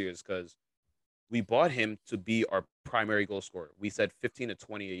last year, is because we bought him to be our primary goal scorer. We said 15 to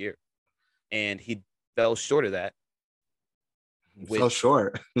 20 a year, and he fell short of that. Fell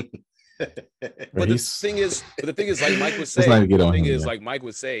short. But the thing is, like Mike would say, like Mike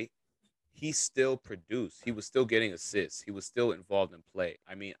would say, he still produced. He was still getting assists. He was still involved in play.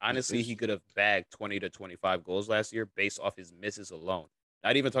 I mean, honestly, he could have bagged 20 to 25 goals last year based off his misses alone.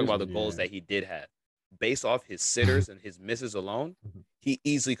 Not even talking about the goals that he did have. Based off his sitters and his misses alone, he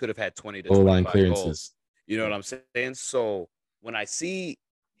easily could have had 20 to 25 goals. You know what I'm saying? So when I see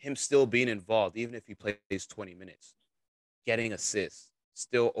him still being involved, even if he plays 20 minutes, getting assists,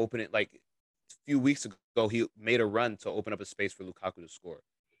 still opening, like a few weeks ago, he made a run to open up a space for Lukaku to score.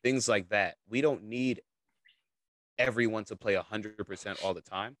 Things like that. We don't need everyone to play 100% all the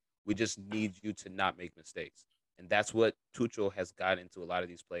time. We just need you to not make mistakes. And that's what Tuchel has got into a lot of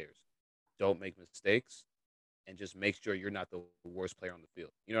these players. Don't make mistakes and just make sure you're not the worst player on the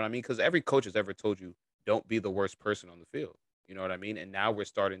field. You know what I mean? Because every coach has ever told you, don't be the worst person on the field. You know what I mean? And now we're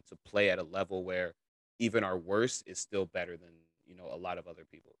starting to play at a level where even our worst is still better than, a lot of other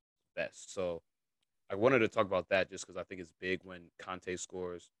people's best. So I wanted to talk about that just because I think it's big when Conte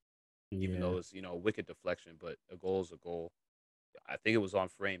scores, even though it's, a wicked deflection, but a goal is a goal. I think it was on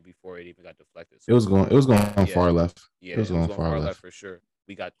frame before it even got deflected. So it was going far left. Yeah, it was going far left for sure.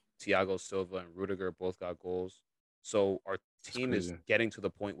 We got Thiago Silva and Rudiger both got goals. So our team is getting to the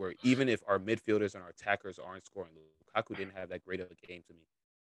point where even if our midfielders and our attackers aren't scoring, Lukaku didn't have that great of a game to me.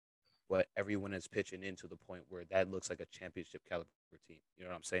 But everyone is pitching in to the point where that looks like a championship caliber team. You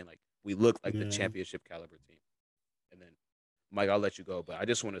know what I'm saying? Like, we look like the championship caliber team. And then, Mike, I'll let you go. But I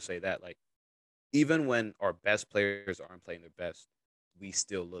just want to say that, like, even when our best players aren't playing their best, we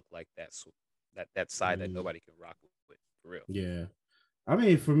still look like that side that nobody can rock with, for real. Yeah. I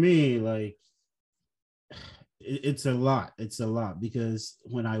mean, for me, like, it's a lot. It's a lot because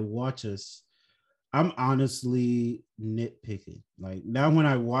when I watch us, I'm honestly nitpicking. Like, now when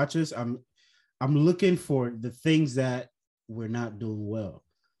I watch us, I'm looking for the things that we're not doing well.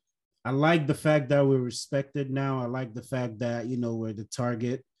 I like the fact that we're respected now. I like the fact that, we're the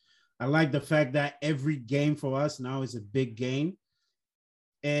target. I like the fact that every game for us now is a big game.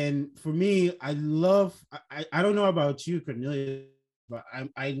 And for me, I don't know about you, Cornelius, but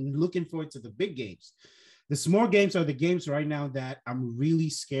I'm looking forward to the big games. The small games are the games right now that I'm really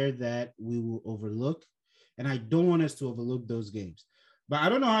scared that we will overlook. And I don't want us to overlook those games. But I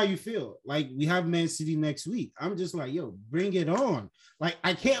don't know how you feel. Like, we have Man City next week. I'm just like, yo, bring it on. Like,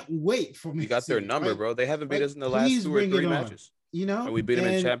 I can't wait for me. You got their number, bro. They haven't beat us in the last 2 or 3 matches. And we beat them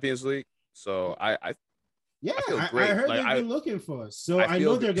in Champions League. So I feel great. I heard they've been looking for us. So I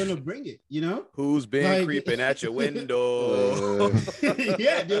know they're going to bring it, Who's been creeping at your window?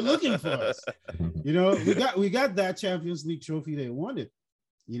 Yeah, they're looking for us. We got that Champions League trophy they wanted.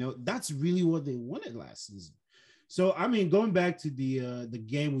 That's really what they wanted last season. So, I mean, going back to the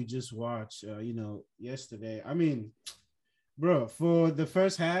game we just watched, yesterday, I mean, bro, for the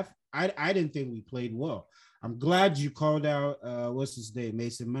first half, I didn't think we played well. I'm glad you called out, what's his name,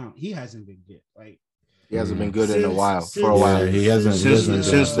 Mason Mount. He hasn't been good. Like, he hasn't been good in a while. For a while, he hasn't. Since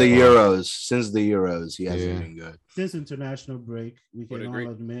the Euros, he hasn't been good. Since international break, we can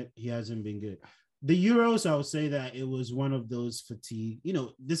all admit he hasn't been good. The Euros, I would say that it was one of those fatigue.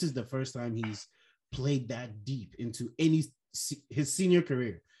 This is the first time he's played that deep into his senior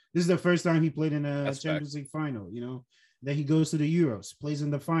career. This is the first time he played in a Champions League final. Then he goes to the Euros, plays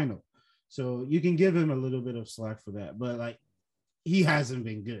in the final. So you can give him a little bit of slack for that, but like, he hasn't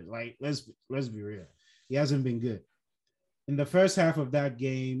been good. Like, let's be real. He hasn't been good. In the first half of that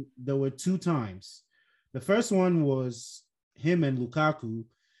game, there were 2 times. The first one was him and Lukaku,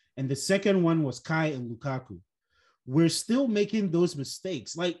 and the second one was Kai and Lukaku. We're still making those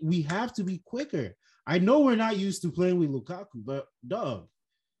mistakes. Like, we have to be quicker. I know we're not used to playing with Lukaku, but dog,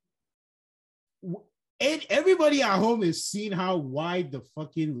 and everybody at home is seeing how wide the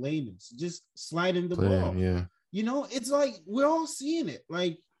fucking lane is. Just sliding the ball. Yeah. It's like we're all seeing it.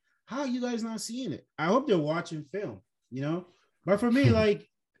 Like, how are you guys not seeing it? I hope they're watching film, But for me, like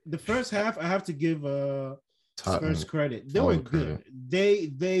the first half, I have to give Spurs credit. They were good.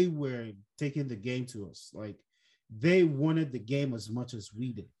 They were taking the game to us. Like they wanted the game as much as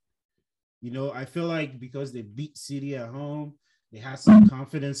we did. You know, I feel like because they beat City at home, they had some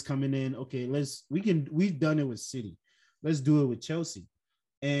confidence coming in. Okay, we've done it with City. Let's do it with Chelsea.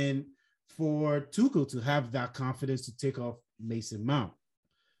 And for Tuchel to have that confidence to take off Mason Mount.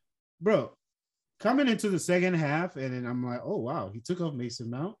 Bro, coming into the second half, and then I'm like, oh, wow, he took off Mason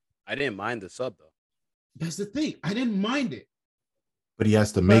Mount. I didn't mind the sub, though. That's the thing. I didn't mind it. But he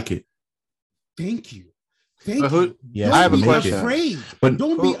has to make it. Thank you. Thank you. Yeah, I have a question.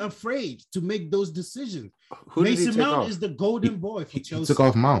 Don't be afraid to make those decisions. Mason Mount is the golden boy for Chelsea. He took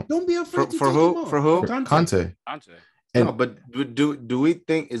off Mount. Don't be afraid to for take who? him off. For who? Conte. And, no, but do we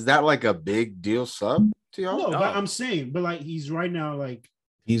think is that like a big deal sub to y'all? No, but I'm saying, but like he's right now, like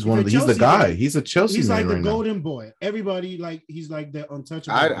he's he's the guy. He's a Chelsea. He's like the golden boy. Everybody like he's like the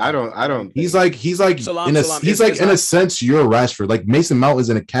untouchable. I don't. He's like Salam, in a Salam. he's like in a sense you're Rashford. Like Mason Mount is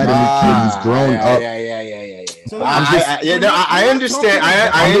an academy kid who's grown up. Yeah. So I understand.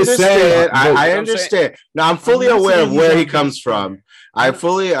 I understand. No, I'm fully aware of where he comes from. I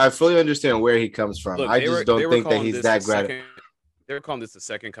fully understand where he comes from. Look, I just don't think that he's that great. They're calling this the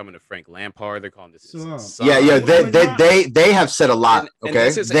second coming of Frank Lampard. They're calling this. Yeah. They have said a lot. Okay,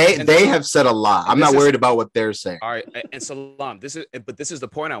 they have said a lot. I'm not worried about what they're saying. All right, and Salam. This is the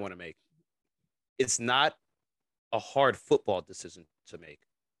point I want to make. It's not a hard football decision to make,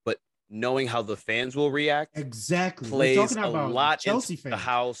 but knowing how the fans will react exactly plays a lot Chelsea into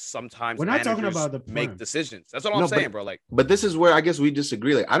how sometimes we're not talking about the make decisions. That's what I'm saying, bro. Like, but this is where I guess we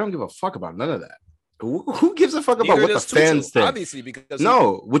disagree. Like, I don't give a fuck about none of that. Who gives a fuck about what the fans think? Obviously, because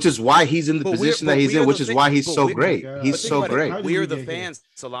which is why he's in the position that he's in, which is why he's so great. He's so great. We're the fans,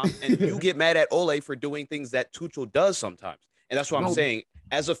 Salam, and you get mad at Ole for doing things that Tuchel does sometimes, and that's what I'm saying.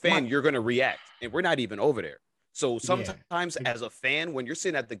 As a fan, you're gonna react, and we're not even over there. So sometimes, as a fan, when you're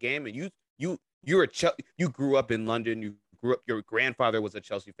sitting at the game and you grew up in London, your grandfather was a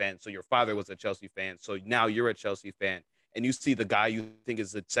Chelsea fan, so your father was a Chelsea fan, so now you're a Chelsea fan. And you see the guy you think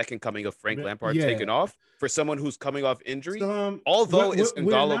is the second coming of Frank Lampard taken off for someone who's coming off injury. Although it's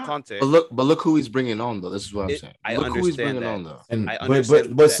N'Golo Conte. But look who he's bringing on, though. This is what I'm saying. I understand who he's bringing that. On, though. And, I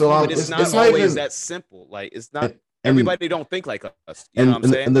understand but it's not always that simple. Like it's not. Everybody don't think like us. You know what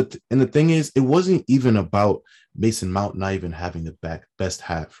I'm saying? And the thing is, it wasn't even about Mason Mount not even having the best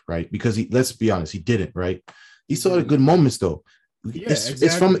half, right? Because let's be honest, he didn't, right? He still had good moments though.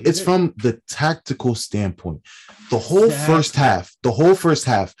 It's from the tactical standpoint. The whole first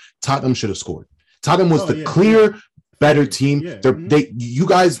half, Tottenham should have scored. Tottenham was the clear better team. You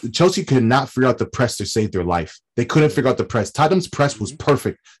guys, Chelsea could not figure out the press to save their life. They couldn't figure out the press. Tottenham's press was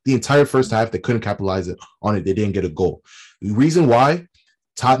perfect. The entire first half, they couldn't capitalize on it. They didn't get a goal. The reason why,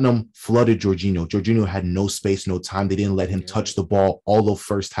 Tottenham flooded Jorginho. Jorginho had no space, no time. They didn't let him touch the ball all the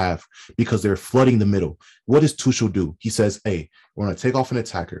first half because they're flooding the middle. What does Tuchel do? He says, hey, we're going to take off an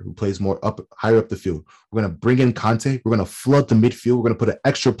attacker who plays higher up the field. We're going to bring in Conte. We're going to flood the midfield. We're going to put an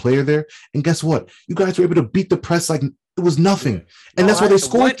extra player there. And guess what? You guys were able to beat the press like it was nothing. And that's why they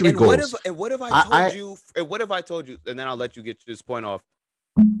scored 3 goals. What if I told you, and then I'll let you get this point off.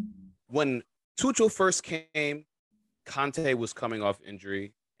 When Tuchel first came, Conte was coming off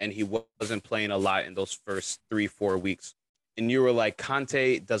injury and he wasn't playing a lot in those first 3-4 weeks. And you were like,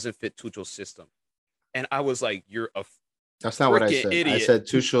 Conte doesn't fit Tuchel's system. And I was like, you're a That's not what I said. Idiot. I said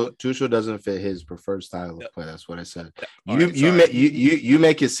Tuchel doesn't fit his preferred style of play. That's what I said. You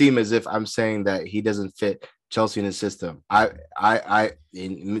make it seem as if I'm saying that he doesn't fit Chelsea in his system.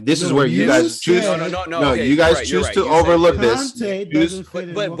 This is where you guys choose. No. You guys choose to overlook this.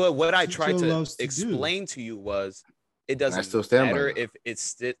 But what I tried to explain to you was it doesn't matter if it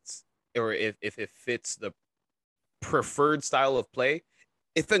sits or if it fits the preferred style of play.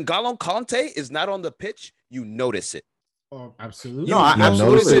 If N'Golo Conte is not on the pitch, you notice it. Oh, absolutely. No,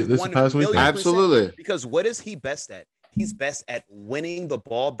 absolutely. Absolutely. Because what is he best at? He's best at winning the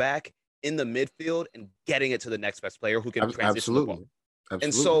ball back in the midfield and getting it to the next best player who can transition the ball. Absolutely.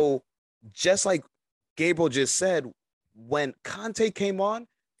 And so, just like Gabriel just said, when Conte came on,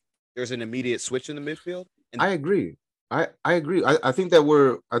 there's an immediate switch in the midfield. And I agree. I agree. I think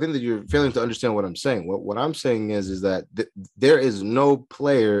that you're failing to understand what I'm saying. What I'm saying is that there is no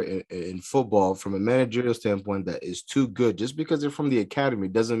player in football from a managerial standpoint that is too good. Just because they're from the academy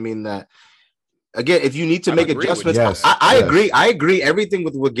doesn't mean that. Again, if you need to make adjustments, I agree. I agree everything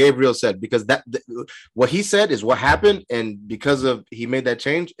with what Gabriel said, because what he said is what happened, and because of he made that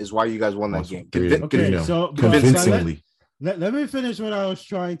change is why you guys won that game. So convincingly. Let me finish what I was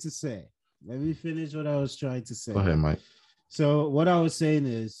trying to say. Go ahead, Mike. So what I was saying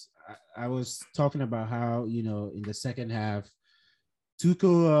is, I was talking about how in the second half,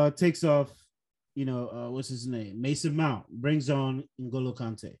 Tuchel takes off. What's his name? Mason Mount brings on N'Golo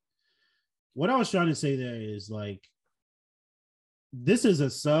Kante. What I was trying to say there is like, this is a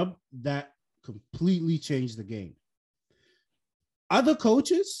sub that completely changed the game. Other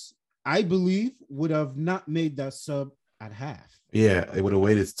coaches, I believe, would have not made that sub at half. Yeah, they would have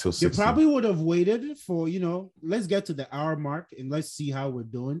waited till 60. They probably would have waited for, let's get to the hour mark and let's see how we're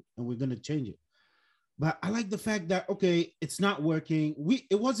doing, and we're going to change it. But I like the fact that, okay, it's not working.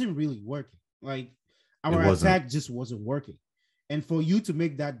 It wasn't really working. Like, our attack just wasn't working. And for you to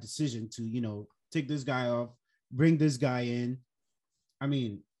make that decision to, take this guy off, bring this guy in, I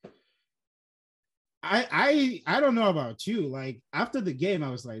mean, I don't know about you. Like, after the game, I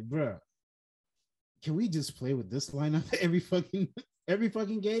was like, bro, can we just play with this lineup every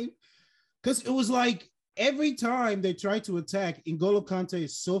fucking game? Because it was like every time they tried to attack, N'Golo Kante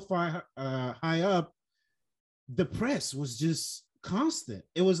is so far high up, the press was just constant.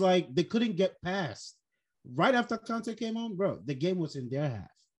 It was like they couldn't get past. Right after Kante came on, bro, the game was in their half.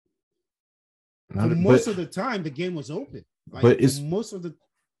 Most of the time, the game was open. Like, but it's most of the.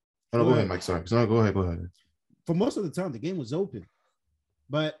 Oh, go ahead, Mike. Sorry. No, go ahead. For most of the time, the game was open.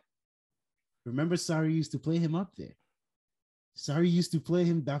 But remember, Sarri used to play him up there. Sarri used to play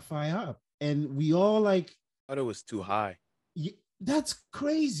him that far up. And we all like. I thought it was too high. That's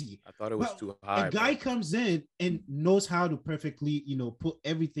crazy. I thought it was too high. A guy comes in and knows how to perfectly, put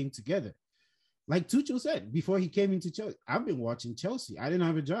everything together. Like Tuchel said before he came into Chelsea, I've been watching Chelsea. I didn't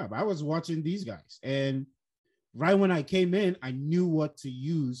have a job. I was watching these guys. And right when I came in, I knew what to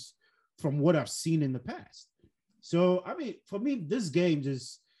use from what I've seen in the past. So, I mean, for me, this game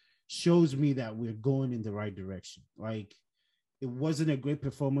just shows me that we're going in the right direction. Like, it wasn't a great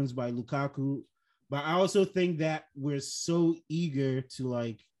performance by Lukaku, but I also think that we're so eager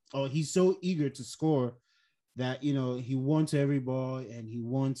to he's so eager to score that, he wants every ball and he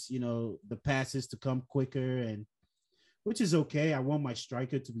wants, the passes to come quicker, and which is okay. I want my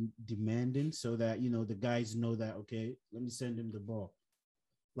striker to be demanding so that, the guys know that, okay, let me send him the ball.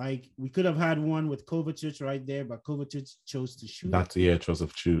 Like, we could have had one with Kovacic right there, but Kovacic chose to shoot. Chose to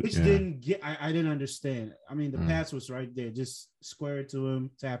shoot. Which didn't get, I didn't understand. I mean, the pass was right there. Just square it to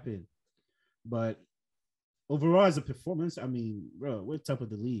him, tap in. But overall, as a performance, I mean, bro, we're top of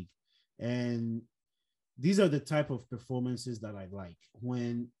the league. And these are the type of performances that I like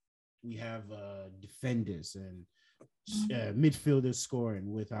when we have defenders and midfielders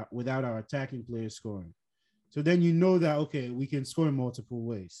scoring without our attacking players scoring. So then you know that, okay, we can score in multiple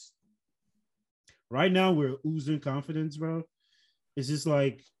ways. Right now, we're oozing confidence, bro. It's just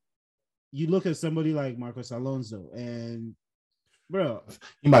like, you look at somebody like Marcos Alonso and, bro.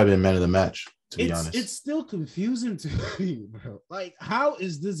 He might have been man of the match, to be honest. It's still confusing to me, bro. Like, how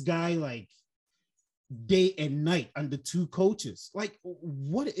is this guy, like, day and night under two coaches? Like,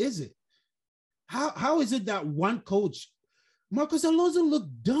 what is it? How is it that one coach, Marcos Alonso,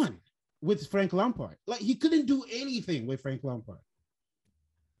 looked done with Frank Lampard? Like, he couldn't do anything with Frank Lampard.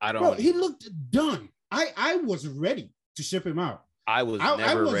 He looked done. I was ready to ship him out. I was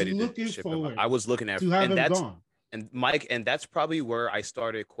never ready to ship him out. I was looking at to have him gone. And Mike, and that's probably where I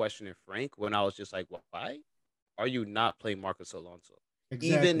started questioning Frank, when I was just like, well, why are you not playing Marcos Alonso?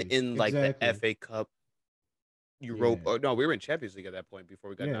 Exactly. Even in like the FA Cup, Europa. Yeah. No, we were in Champions League at that point before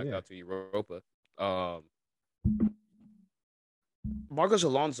we got knocked out to Europa. Marcos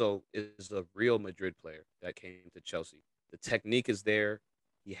Alonso is a real Madrid player that came to Chelsea. The technique is there.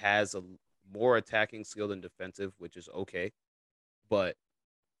 He has a more attacking skill than defensive, which is okay. But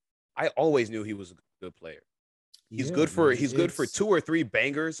I always knew he was a good player. He's good for 2 or 3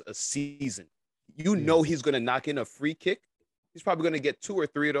 bangers a season. You know he's going to knock in a free kick. He's probably going to get 2 or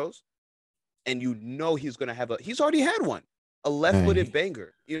 3 of those. And you know he's going to have he's already had one. A left-footed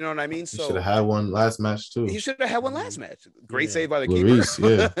banger. You know what I mean? He should have had one last match, too. He should have had one last match. Great save by the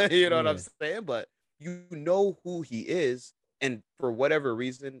keeper. You know what I'm saying? But you know who he is. And for whatever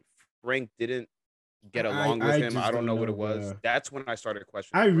reason, Frank didn't get along with him. I don't know what it was. That's when I started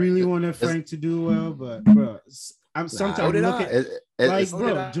questioning. I really wanted Frank to do well, but, bro, I'm sometimes looking like,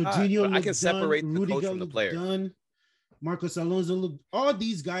 bro, Jorginho, I can separate the coach from the player. Done. Marcos Alonso looked. All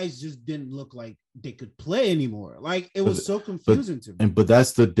these guys just didn't look like they could play anymore. Like, it was so confusing to me. But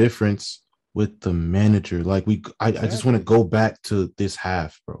that's the difference with the manager. Like, I just want to go back to this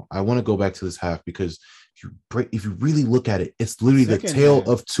half, bro. I want to go back to this half because if you really look at it, it's literally the tale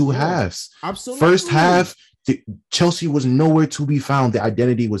of two halves. Absolutely. First half, Chelsea was nowhere to be found. The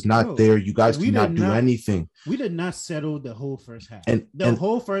identity was not there. You guys did not do anything. We did not settle the whole first half. And the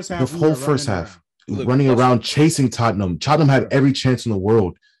whole first half. running around chasing Tottenham. Tottenham had every chance in the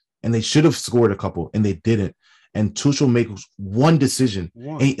world, and they should have scored a couple, and they didn't. And Tuchel makes one decision,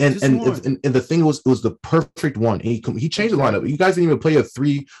 and the thing was, it was the perfect one. And he changed the lineup. You guys didn't even play a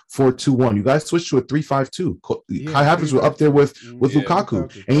 3-4-2-1. You guys switched to a 3-5-2. Kai Havertz was up there with Lukaku,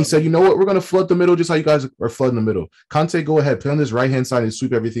 and he said, "You know what? We're going to flood the middle, just how you guys are flooding the middle. Conte, go ahead, play on this right hand side and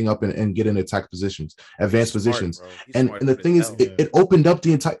sweep everything up and get in attack positions, advanced positions." And the thing is, it opened up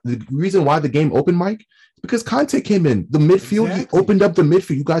the reason why the game opened, Mike, because Conte came in the midfield. He opened up the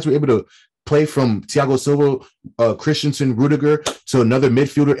midfield. You guys were able to play from Thiago Silva, Christensen, Rudiger to another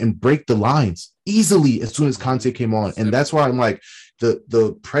midfielder and break the lines easily as soon as Conte came on. And that's why I'm like,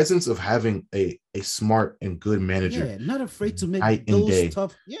 the presence of having a smart and good manager, not afraid to make those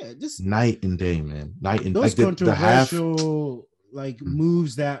tough, just night and day, man, night and those controversial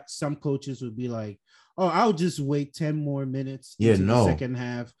moves that some coaches would be like, "Oh, I'll just wait 10 more minutes into the second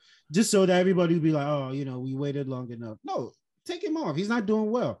half, just so that everybody would be like, oh, we waited long enough." No. Take him off. He's not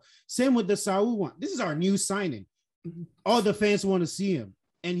doing well. Same with the Saul one. This is our new signing. All the fans want to see him,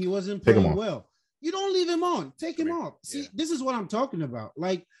 and he wasn't playing well. You don't leave him on. Take him off. See, this is what I'm talking about.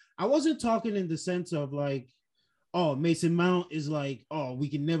 Like, I wasn't talking in the sense of like, oh, Mason Mount is like, oh, we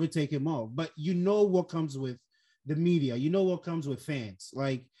can never take him off. But you know what comes with the media. You know what comes with fans.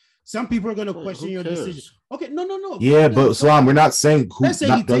 Like, some people are going to question your decision. Okay, no. Yeah, but Salam, we're not saying who. Let's say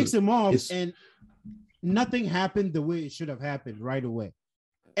he takes him off and nothing happened the way it should have happened right away.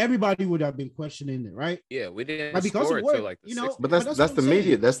 Everybody would have been questioning it, right? Yeah, we didn't score it till like but that's the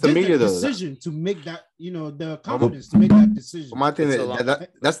media. That's the media, though. Decision to make that, the confidence to make that decision. My thing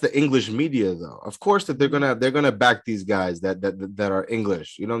that's the English media, though. Of course, that they're gonna back these guys that are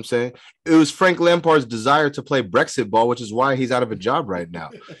English. You know what I'm saying? It was Frank Lampard's desire to play Brexit ball, which is why he's out of a job right now,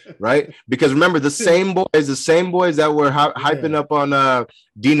 right? Because remember, the same boys that were hyping up on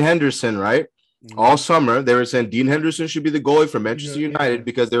Dean Henderson, right? All summer, they were saying Dean Henderson should be the goalie for Manchester United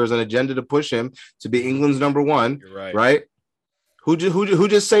because there was an agenda to push him to be England's number one. Right. Right? Who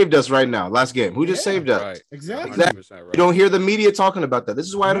just saved us right now? Last game. Who just saved us? Right. Exactly. Right. You don't hear the media talking about that. This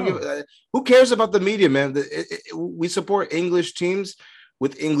is why I don't give. Who cares about the media, man? We support English teams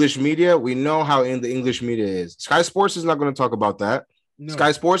with English media. We know how in the English media is. Sky Sports is not going to talk about that. No.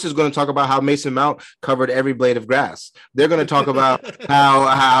 Sky Sports is going to talk about how Mason Mount covered every blade of grass. They're going to talk about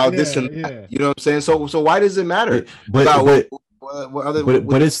how this and that. You know what I'm saying? So why does it matter? But that's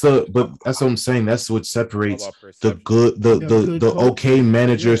what I'm saying. That's what separates the okay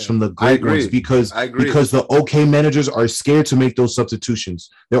managers from the great ones, because the okay managers are scared to make those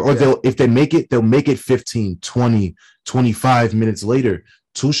substitutions. If they make it, they'll make it 15, 20, 25 minutes later.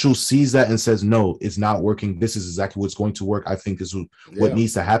 Tuchel sees that and says, no, it's not working. This is exactly what's going to work. I think this is what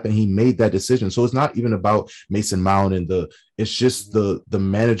needs to happen. He made that decision. So it's not even about Mason Mount it's just the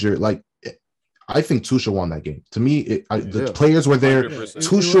manager. Like, I think Tuchel won that game. To me, the players were there. 100%.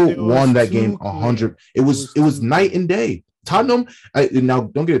 Tuchel won that game 100. It was night and day. Tottenham, now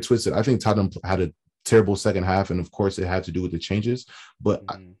don't get it twisted. I think Tottenham had a terrible second half, and of course it had to do with the changes. But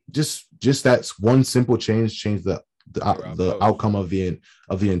just that one simple change changed the outcome of the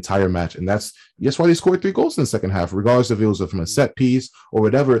entire match, and that's why they scored 3 goals in the second half, regardless if it was from a set piece or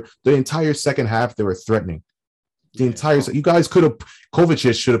whatever. The entire second half they were threatening. The entire you guys could have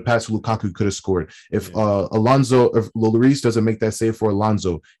Kovacic should have passed Lukaku, could have scored. If if Lloris doesn't make that save for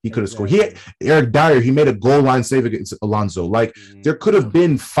Alonso, he could have scored. Eric Dyer, he made a goal line save against Alonso. Like there could have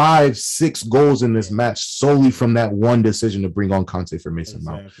been 5-6 goals in this match solely from that one decision to bring on Conte for Mason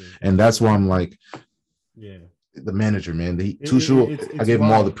Mount. And that's why I'm like, the manager, man. Tuchel, I gave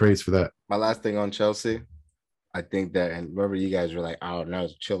him all the praise for that. My last thing on Chelsea, I think that, and remember you guys were like, oh, now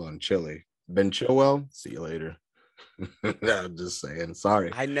it's chill on Chile. Ben Chilwell, see you later. I'm just saying.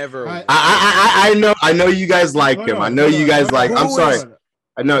 Sorry. I know you guys like him. I know you guys like. I'm sorry.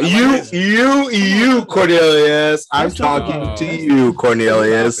 I know you, Cornelius. I'm talking to you,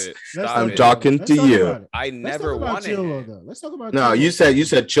 Cornelius. I'm talking to you. I never wanted him. Let's talk about. No, you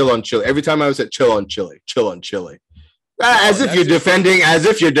said chill on Chile. Every time I said chill on Chile. As if you're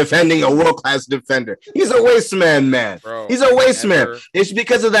defending a world-class defender. He's a waste man. Bro, he's a waste man. It's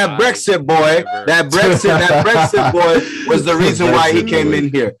because of that Brexit boy. That Brexit boy was the reason why he came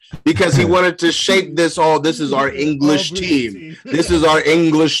in here. Because he wanted to shape this all. This is our English team. This is our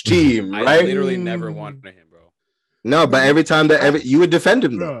English team, right? I literally never wanted him, bro. No, but every time you would defend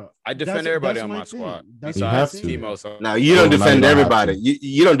him, though. I defend everybody on my squad. You have to. Timo, so. No, you don't defend everybody.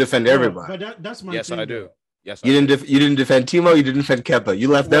 You don't defend everybody. But that's my yes, thing. I do. Yes, you didn't defend Timo. You didn't defend Kepa. You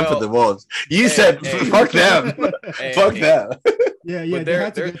left them for the Wolves. You said fuck them. Fuck them. Yeah, but they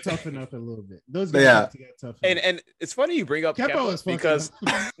had to get toughened up a little bit. Those guys had to get toughened up. And it's funny you bring up Kepa because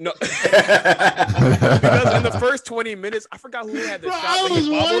no, because in the first 20 minutes, I forgot who had the Bro, shot, I but was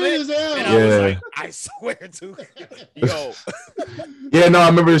he bobbled worried it, as hell. and I was like, I swear to yo. Yeah, no, I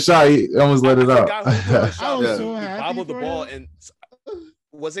remember the shot. He almost let it I out. forgot who took the shot. I was But so he happy bobbled the for ball, him. and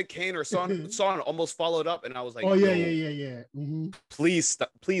was it Kane or Son? Son almost followed up, and I was like, oh yeah. Mm-hmm.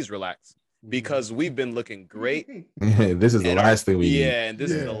 Please relax, because we've been looking great. This is the last thing we need. Yeah, and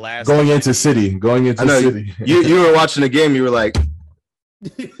this is the last going thing into City. Going into City. You were watching the game. You were like,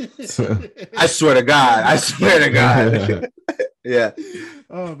 I swear to God. I swear to God. Yeah.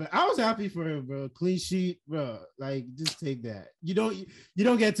 Oh man, I was happy for him, bro. Clean sheet, bro. Like, just take that. You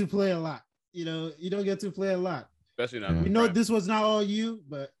don't get to play a lot. You don't get to play a lot. Especially not. We know this was not all you,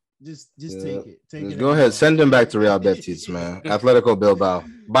 but just take it. Take it. Go ahead. Send him back to Real Betis, man. Atletico Bilbao.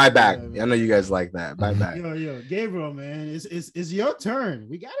 Buy back. I know you guys like that. Buy back. Yo, Gabriel, man. It's your turn.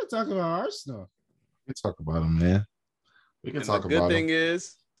 We gotta talk about Arsenal. We can talk about him, man. We can talk about him. The good thing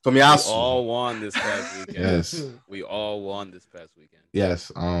is, we all won this past weekend. Yes. We all won this past weekend.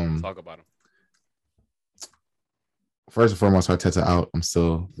 Yes. Talk about him. First and foremost, Arteta out. I'm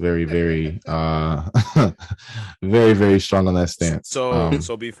still very, very, very, very strong on that stance. So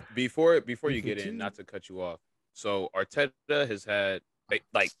before you get in, not to cut you off. So Arteta has had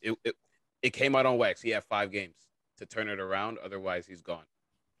it came out on wax. He had 5 games to turn it around. Otherwise, he's gone.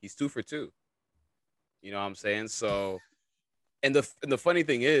 He's 2 for 2. You know what I'm saying? So, and the funny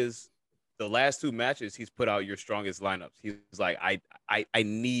thing is, the last 2 matches he's put out your strongest lineups. He's like, I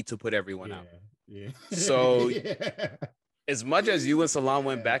need to put everyone out. Yeah. So, as much as you and Salam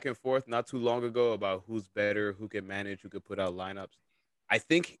went back and forth not too long ago about who's better, who can manage, who could put out lineups, I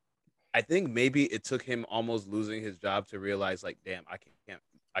think maybe it took him almost losing his job to realize, like, damn, I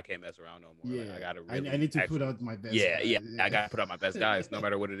can't mess around no more. Yeah, like, I gotta really I need to put out my best. Yeah, I gotta put out my best guys, no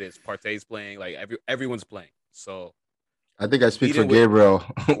matter what it is. Partey's playing, like everyone's playing. So I think I speak for Gabriel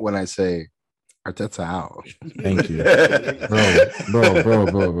when I say Arteta out. Thank you,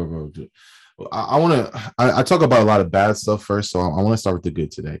 bro. I talk about a lot of bad stuff first, so I want to start with the good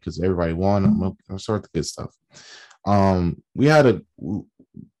today because everybody won. I'm gonna start with the good stuff.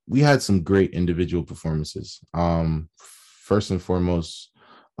 We had some great individual performances. First and foremost,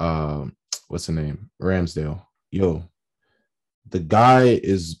 what's the name? Ramsdale. Yo, the guy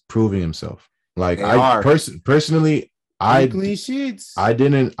is proving himself. Like, personally, clean sheets. I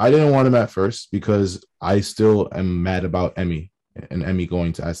didn't want him at first because I still am mad about Emmy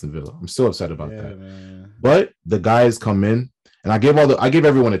going to Aston Villa. I'm still upset about that. Man. But the guys come in, and I gave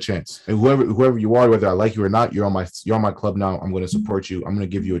everyone a chance. And whoever you are, whether I like you or not, you're on my club now. I'm going to support you. I'm going to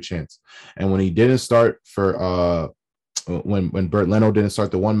give you a chance. And when he didn't start for when Bert Leno didn't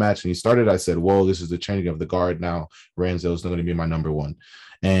start the one match and he started, I said, whoa, this is the changing of the guard now. Ramsdale is not going to be my number 1.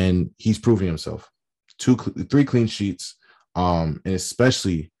 And he's proving himself. 3 clean sheets, and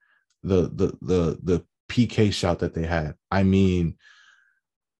especially the PK shot that they had. I mean,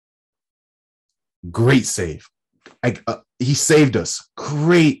 great save. He saved us.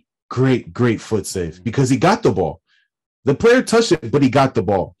 Great foot save because he got the ball. The player touched it, but he got the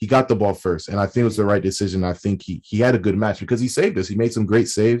ball. He got the ball first, and I think it was the right decision. I think he had a good match because he saved us. He made some great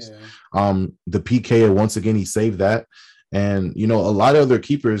saves. Yeah. The PK, once again, he saved that. And, a lot of other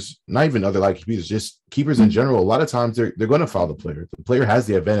keepers, not even other like keepers, just keepers in general, a lot of times they're going to foul the player. The player has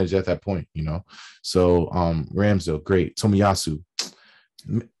the advantage at that point, So Ramsdale, great. Tomiyasu,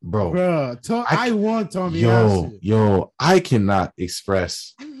 bro. I want Tomiyasu. Yo, I cannot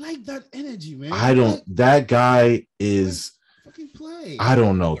express. I like that energy, man. That guy is fucking play. I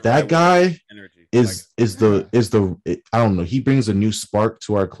don't know. That guy is the I don't know. He brings a new spark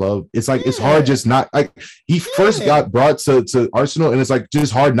to our club. It's like it's hard just not like he first got brought to Arsenal, and it's like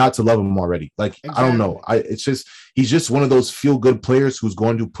just hard not to love him already. Like exactly. I don't know. He's just one of those feel good players who's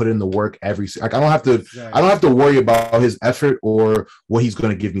going to put in the work every. Like I don't have to worry about his effort or what he's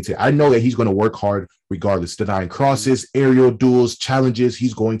going to give me today. I know that he's going to work hard regardless. Denying crosses, aerial duels, challenges.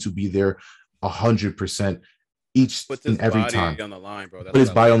 He's going to be there 100%. Each and every time. On the line, bro. Put his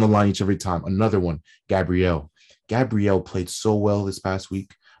body on the line each every time. Another one, Gabriel. Gabriel played so well this past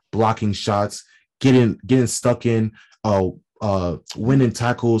week, blocking shots, getting stuck in, winning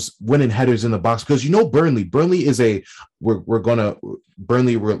tackles, winning headers in the box. Because Burnley is we're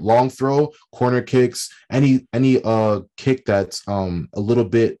long throw, corner kicks, any kick that's a little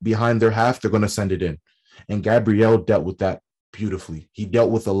bit behind their half, they're gonna send it in. And Gabriel dealt with that beautifully. He dealt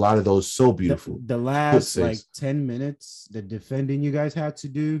with a lot of those so beautiful. The last 10 minutes, the defending you guys had to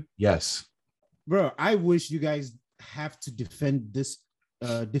do. Yes. Bro, I wish you guys have to defend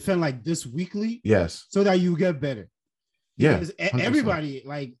like this weekly. Yes. So that you get better. Yeah, Because 100%. everybody,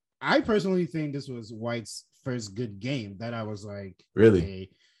 like, I personally think this was White's first good game that I was like, Really? okay,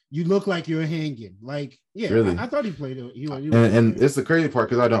 you look like you're hanging. Like, yeah, Really? I thought he played it. And it's the crazy part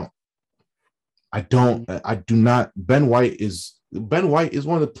because I do not. Ben White is one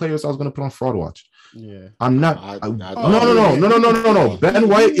of the players I was going to put on fraud watch. Yeah, I'm not. No. yeah. Ben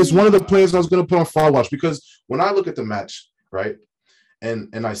White is one of the players I was going to put on fraud watch because when I look at the match, right,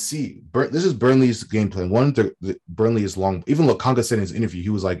 and I see this is Burnley's game plan. One, Burnley is long. Even Lokanga said in his interview, he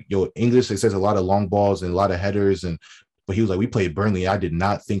was like, "Yo, English, they says a lot of long balls and a lot of headers." But he was like, "We played Burnley. I did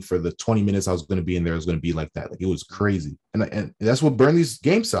not think for the 20 minutes I was going to be in there, it was going to be like that. Like it was crazy." And that's what Burnley's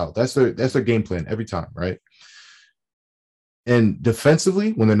game style. That's their game plan every time, right? And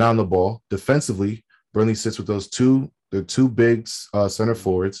defensively, when they're not on the ball, Burnley sits with those two big center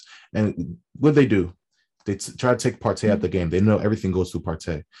forwards. And what do? They try to take Partey out the game. They know everything goes through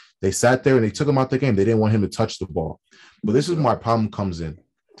Partey. They sat there and they took him out the game. They didn't want him to touch the ball. But this is where my problem comes in.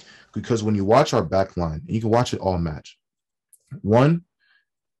 Because when you watch our back line, and you can watch it all match. One,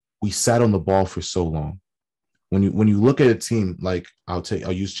 we sat on the ball for so long. When you look at a team like I'll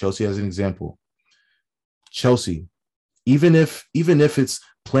use Chelsea as an example. Chelsea, even if it's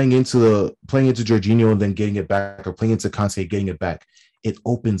playing into Jorginho and then getting it back, or playing into Kante getting it back, it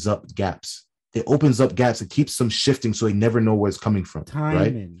opens up gaps. It keeps them shifting so they never know where it's coming from.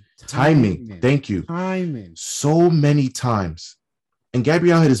 Timing. Thank you. Timing. So many times. And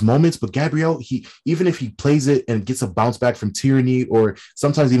Gabriel had his moments, but Gabriel, even if he plays it and gets a bounce back from Tierney, or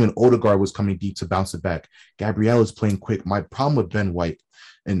sometimes even Odegaard was coming deep to bounce it back, Gabriel is playing quick. My problem with Ben White,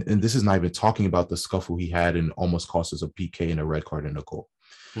 and this is not even talking about the scuffle he had and almost cost us a PK and a red card and a goal.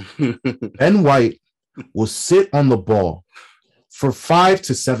 Ben White will sit on the ball for 5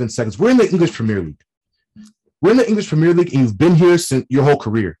 to 7 seconds. We're in the English Premier League. And you've been here since your whole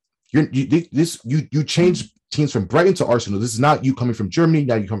career. You changed teams from Brighton to Arsenal. This is not you coming from Germany.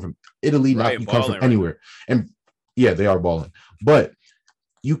 Now you come from Italy. Now you come from anywhere. And yeah, they are balling. But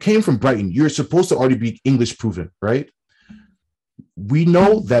you came from Brighton. You're supposed to already be English proven, right? We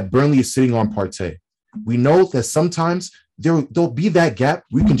know that Burnley is sitting on Partey. We know that sometimes there'll be that gap.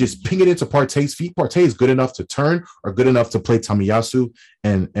 We can just ping it into Partey's feet. Partey is good enough to turn or good enough to play Tomiyasu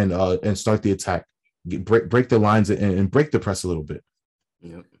and start the attack, break the lines and break the press a little bit.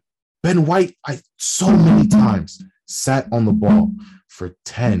 Yep. Ben White, so many times sat on the ball for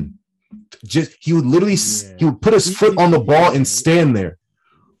 10. He would put his foot on the ball and stand there.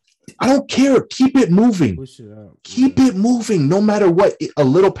 I don't care. Keep it moving. Keep it moving. No matter what. A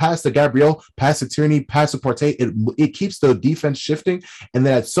little pass to Gabriel, pass to Tierney, pass to Partey. It keeps the defense shifting. And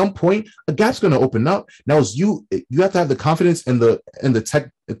then at some point, a gap's going to open up. Now, you have to have the confidence and the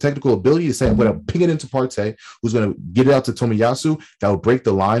technical ability to say, I'm going to ping it into Partey, who's going to get it out to Tomiyasu. That will break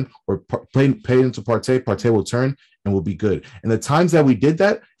the line, or play it into Partey. Partey will turn and we'll be good. And the times that we did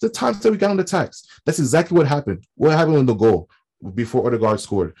that, the times that we got on the attacks. That's exactly what happened. What happened with the goal before Odegaard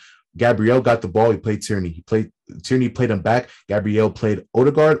scored? Gabriel got the ball. He played Tierney. Tierney played him back. Gabriel played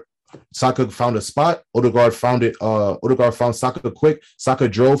Odegaard. Saka found a spot. Odegaard found it. Odegaard found Saka quick. Saka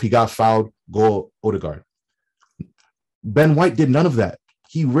drove. He got fouled. Goal, Odegaard. Ben White did none of that.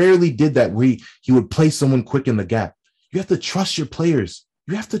 He rarely did that where he would play someone quick in the gap. You have to trust your players.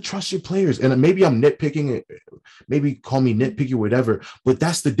 And maybe I'm nitpicking. Maybe call me nitpicky or whatever. But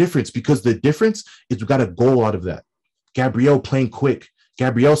that's the difference, because the difference is we got a goal out of that. Gabriel playing quick.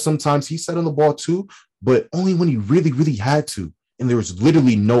 Gabriel, sometimes he sat on the ball too, but only when he really, really had to. And there was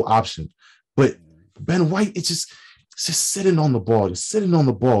literally no option. But Ben White, it's just sitting on the ball,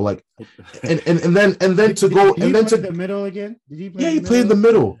 like, and then to go and then to the middle again. Did he play? Yeah, he played in the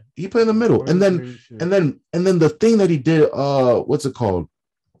middle. And then the thing that he did, what's it called?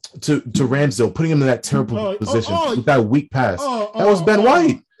 To Ramsdale, putting him in that terrible position with that weak pass. That was Ben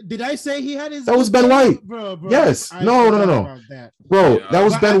White. Did I say he had his? That was Ben White, bro. Yes. No. Bro, that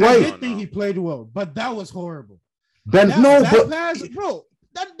was Ben White. I did think he played well, but that was horrible. Pass, bro.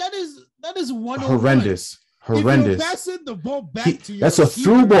 That is one horrendous. If you pass it the ball back to you. That's a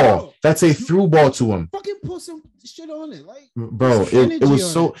through ball. Bro. That's a through ball to him. Fucking put some shit on it, like, bro. It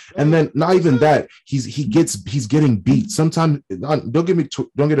was so, and then not even that. He's getting beat. Sometimes, don't get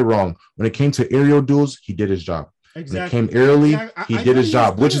it wrong. When it came to aerial duels, he did his job. Exactly. When it came aerially, he did his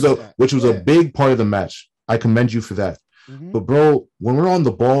job, which was a big part of the match. I commend you for that. Mm-hmm. But bro, when we're on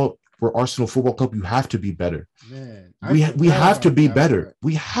the ball, we're Arsenal Football Club. You have to be better. Man, we have to be better.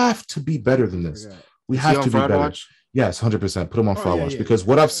 We have to be better than this. We have to be better. Yes, 100%. Put him on fraud watch because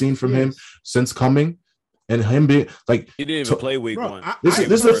what I've seen from him since coming, and him being like he didn't even play week one. This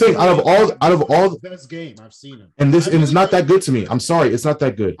is the thing. Out of all, best game I've seen him, and it's not that good to me. I'm sorry, it's not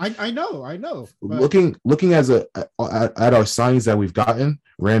that good. I know. Looking at our signings that we've gotten,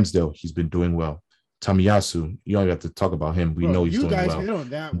 Ramsdale, he's been doing well. Tamiyasu, you don't have to talk about him. We know he's doing well. You guys hit on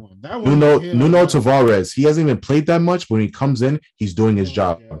that one. Nuno Tavares, he hasn't even played that much. When he comes in, he's doing his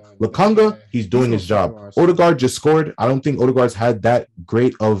job. Lokonga, he's doing his job. Odegaard just scored. I don't think Odegaard's had that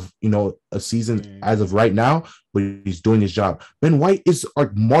great of a season as of right now, but he's doing his job. Ben White is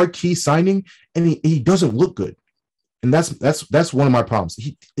our marquee signing, and he doesn't look good. And that's one of my problems.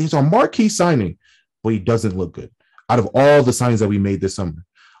 He's our marquee signing, but he doesn't look good out of all the signings that we made this summer.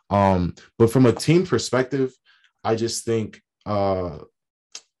 But from a team perspective, I just think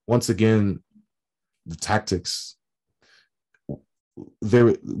once again, the tactics.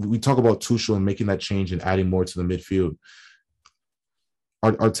 We talk about Tuchel and making that change and adding more to the midfield.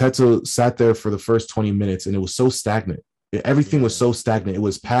 Arteta sat there for the first 20 minutes and it was so stagnant. Everything was so stagnant. It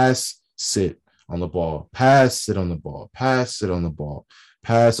was pass, sit on the ball, pass, sit on the ball, pass, sit on the ball,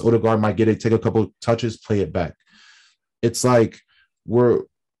 pass. Odegaard might get it, take a couple touches, play it back. It's like we're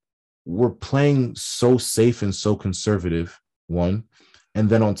playing so safe and so conservative, one. And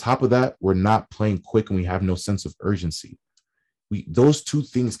then on top of that, we're not playing quick and we have no sense of urgency. Those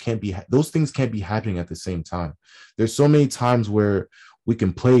things can't be happening at the same time. There's so many times where we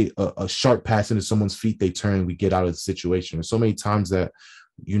can play a sharp pass into someone's feet, they turn, we get out of the situation. There's so many times that,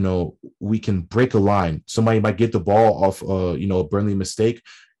 we can break a line. Somebody might get the ball off, a Burnley mistake.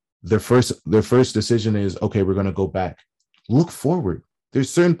 Their first decision is, okay, we're going to go back. Look forward. There's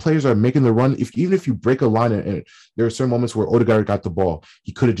certain players that are making the run. Even if you break a line, and there are certain moments where Odegaard got the ball,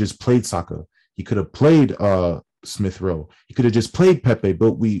 he could have just played Saka. He could have played Smith Rowe. He could have just played Pepe.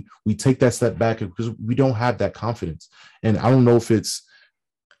 But we take that step back because we don't have that confidence. And I don't know if it's.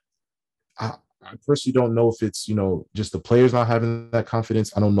 I personally don't know if it's just the players not having that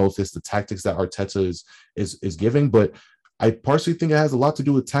confidence. I don't know if it's the tactics that Arteta is giving, but I partially think it has a lot to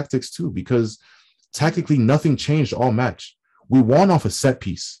do with tactics too, because tactically nothing changed all match. We won off a set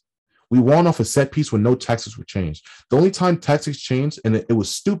piece. When no tactics were changed. The only time tactics changed, and it was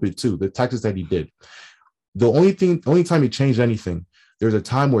stupid too, the tactics that he did. The only time he changed anything, there was a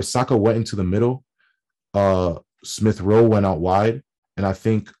time where Saka went into the middle, Smith Rowe went out wide, and I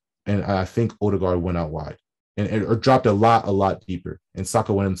think Odegaard went out wide or dropped a lot deeper, and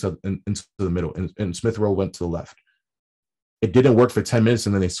Saka went into the middle, and Smith Rowe went to the left. It didn't work for 10 minutes,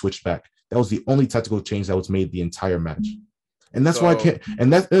 and then they switched back. That was the only tactical change that was made the entire match. And that's why I can't.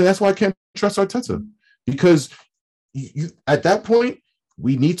 And that's why I can't trust Arteta, because you at that point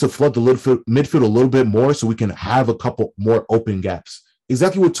we need to flood the midfield a little bit more so we can have a couple more open gaps.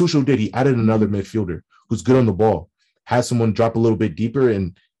 Exactly what Tuchel did. He added another midfielder who's good on the ball, had someone drop a little bit deeper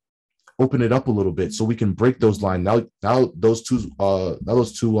and open it up a little bit so we can break those lines. Now those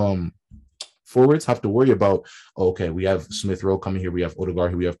two forwards have to worry about. Okay, we have Smith Rowe coming here. We have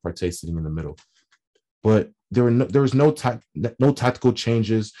Odegaard here. We have Partey sitting in the middle. But there was no tactical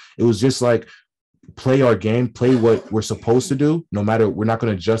changes. It was just like play our game, play what we're supposed to do. No matter, we're not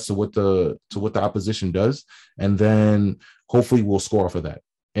going to adjust to what the opposition does, and then hopefully we'll score off of that.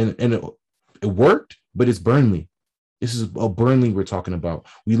 And it worked, but it's Burnley. This is a Burnley we're talking about.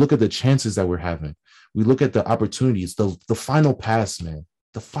 We look at the chances that we're having. We look at the opportunities. The final pass, man.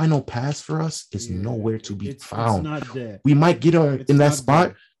 The final pass for us is nowhere to be found. It's not there. We might get in that spot.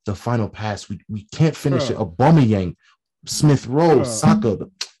 There. The final pass, we can't finish it. Aubameyang, Smith Rowe, Saka,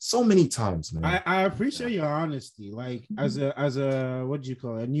 so many times, man. I appreciate your honesty. Like as a what do you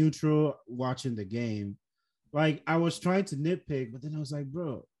call it? A neutral watching the game. Like I was trying to nitpick, but then I was like,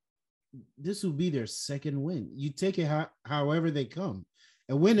 bro, this will be their second win. You take it however they come.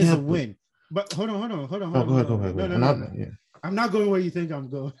 A win is a win. But hold on. Go ahead. No. I'm not going where you think I'm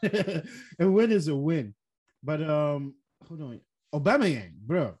going. A win is a win. But hold on. Aubameyang,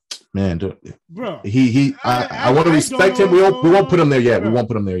 bro. Man, bro. I want to respect him. We won't put him there yet. Bro. We won't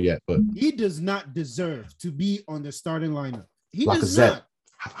put him there yet. But he does not deserve to be on the starting lineup. He Lacazette. Does not.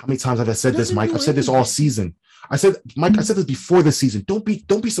 How many times have I said this, Mike? I've said this all season. I said this before the season. Don't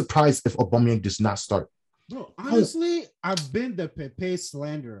be surprised if Aubameyang does not start. Bro, honestly, I've been the Pepe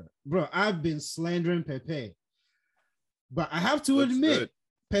slanderer. Bro, I've been slandering Pepe. But I have to admit,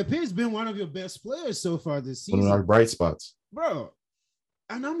 Pepe's been one of your best players so far this season. One of our bright spots. Bro,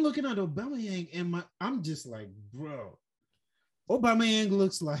 and I'm looking at Aubameyang and I'm just like, bro, Aubameyang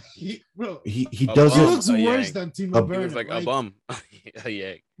looks like, bro. He doesn't. He looks worse than Timo Werner. He looks like a bum.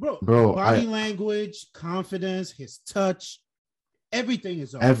 Yeah. Bro, body language, confidence, his touch, everything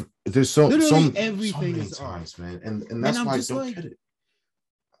is off. There's everything is off, man. And that's why I don't get it.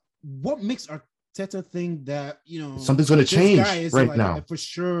 What makes Arteta think that something's going to change guy is right like now for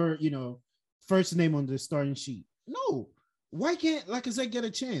sure. First name on the starting sheet. No, why can't Lacazette get a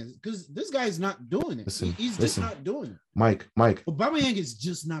chance? Because this guy is not doing it. He's just not doing it. Mike. Aubameyang is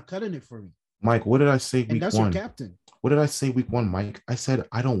just not cutting it for me. Mike, what did I say and week that's one? Your captain. What did I say week one, Mike? I said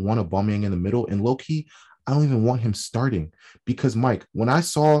I don't want Aubameyang in the middle, and low key, I don't even want him starting because Mike, when I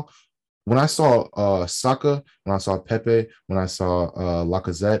saw Saka, when I saw Pepe, when I saw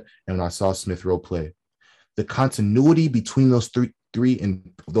Lacazette, and when I saw Smith Rowe play, the continuity between those three and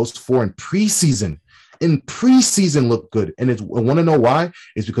those four in preseason looked good. And I want to know why?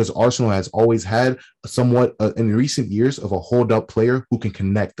 It's because Arsenal has always had somewhat in recent years of a hold up player who can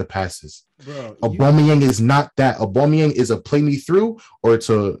connect the passes. Bro, Aubameyang is not that. Aubameyang is a play me through or it's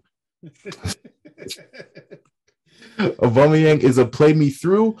a Aubameyang is a play me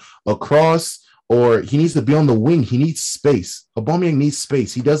through, across, or he needs to be on the wing. He needs space. Aubameyang needs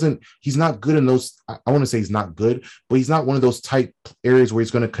space. He's not good in those. I want to say he's not good, but he's not one of those tight areas where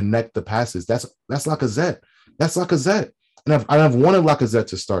he's going to connect the passes. That's Lacazette. That's Lacazette. And I've wanted Lacazette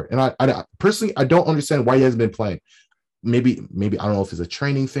to start. And I personally, I don't understand why he hasn't been playing. Maybe I don't know if it's a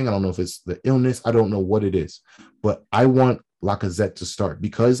training thing. I don't know if it's the illness. I don't know what it is, but I want Lacazette to start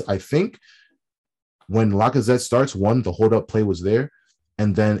because I think when Lacazette starts, the hold up play was there.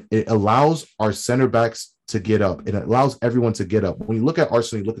 And then it allows our center backs to get up. It allows everyone to get up. When you look at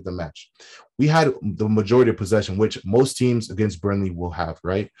Arsenal, you look at the match. We had the majority of possession, which most teams against Burnley will have,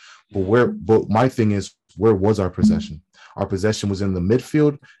 right? But my thing is, where was our possession? Our possession was in the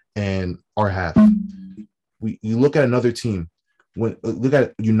midfield and our half. You look at another team. Look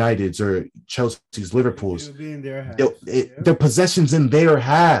at United's or Chelsea's, Liverpool's. Their possession's in their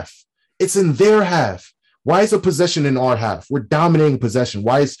half. It's in their half. Why is the possession in our half? We're dominating possession.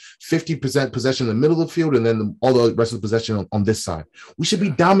 Why is 50% possession in the middle of the field and then all the rest of the possession on this side? We should be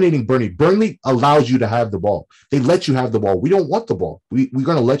dominating Burnley. Burnley allows you to have the ball. They let you have the ball. We don't want the ball. We're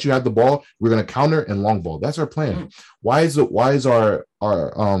going to let you have the ball. We're going to counter and long ball. That's our plan. Why is our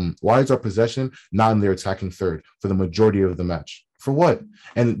possession not in their attacking third for the majority of the match? For what?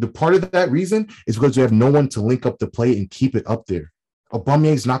 And the part of that reason is because we have no one to link up the play and keep it up there.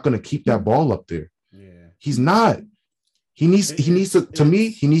 Aubameyang's not going to keep that ball up there. He's not. He needs to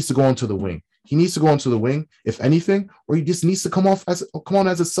go onto the wing. He needs to go onto the wing, if anything, or he just needs to come on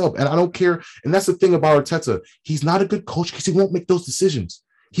as a sub. And I don't care. And that's the thing about Arteta. He's not a good coach because he won't make those decisions.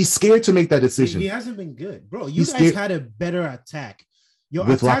 He's scared to make that decision. He hasn't been good, bro. You guys had a better attack. Your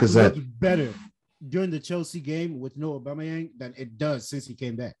with attack Lacazette looked better during the Chelsea game with no Aubameyang than it does since he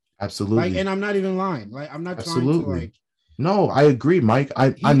came back. Absolutely. And I'm not even lying. I'm not trying to No, I agree, Mike.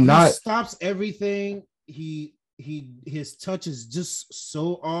 I'm not. He stops everything. His touch is just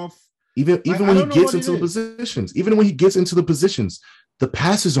so off. Even when he gets into the positions, the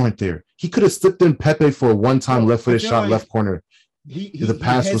passes aren't there. He could have slipped in Pepe for a one-time left-footed shot, left corner. The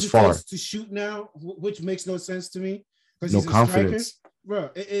pass was far. To shoot now, which makes no sense to me. No confidence,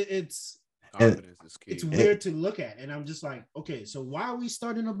 bro. It's confidence is key. It's weird to look at, and I'm just like, okay, so why are we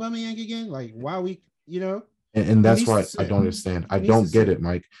starting Aubameyang again? Like, why are we, And that's why I don't understand. I don't get it,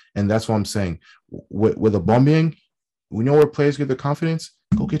 Mike. And that's what I'm saying. With Aubameyang, we know where players get their confidence.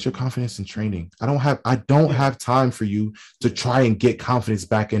 Go get your confidence in training. I don't have time for you to try and get confidence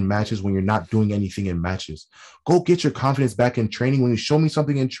back in matches when you're not doing anything in matches. Go get your confidence back in training. When you show me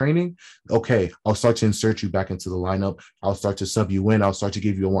something in training, okay, I'll start to insert you back into the lineup. I'll start to sub you in. I'll start to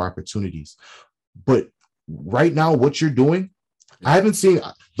give you more opportunities. But right now, what you're doing, I haven't seen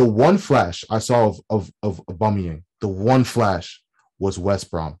the one flash I saw of Aubameyang. The one flash was West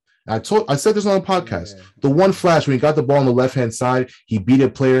Brom. I said this on the podcast. Yeah. The one flash when he got the ball on the left-hand side, he beat a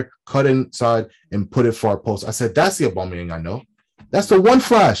player, cut inside, and put it far post. I said, that's the Aubameyang I know. That's the one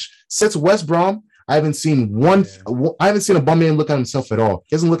flash. Since West Brom, I haven't seen one. Yeah. I haven't seen Aubameyang look at himself at all.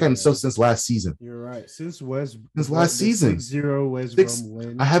 He hasn't looked at himself since last season. You're right. Since last season, 6-0 West Brom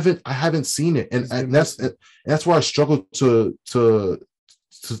win. I haven't seen it, and that's where I struggle to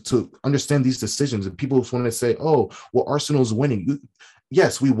understand these decisions. And people want to say, "Oh, well, Arsenal's winning."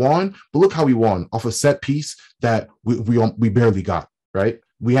 Yes, we won, but look how we won off a set piece that we barely got. Right?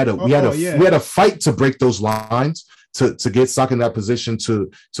 We had a fight to break those lines to get Saka in that position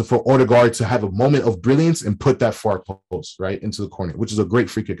for Odegaard to have a moment of brilliance and put that far post right into the corner, which is a great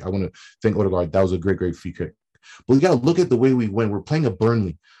free kick. I want to thank Odegaard. That was a great free kick. But we got to look at the way we win. We're playing a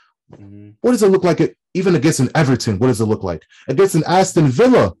Burnley. Mm-hmm. What does it look like? Even against an Everton, what does it look like? Against an Aston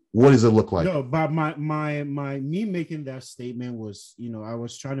Villa, what does it look like? No, but me making that statement was, I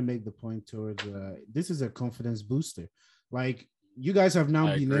was trying to make the point towards this is a confidence booster. Like you guys have now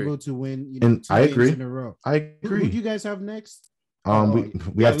been able to win, and I agree. in a row. I agree. Who do you guys have next?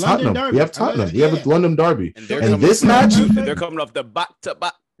 We have Tottenham. We have Tottenham. We have a London derby. And this match, they're coming off the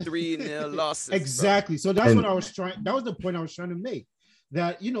back-to-back 3-0 losses. Exactly. So that's what I was trying. That was the point I was trying to make.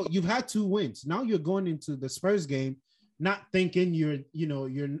 That you've had 2 wins. Now you're going into the Spurs game, not thinking you're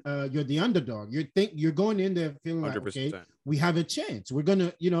the underdog. You're going in there feeling like, 100%. Okay, we have a chance. We're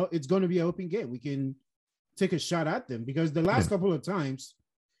gonna, it's gonna be an open game. We can take a shot at them because the last couple of times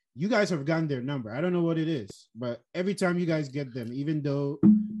you guys have gotten their number. I don't know what it is, but every time you guys get them, even though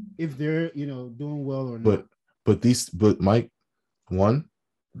if they're doing well or not. But Mike,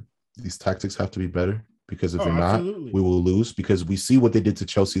 these tactics have to be better because if they're absolutely not, we will lose because we see what they did to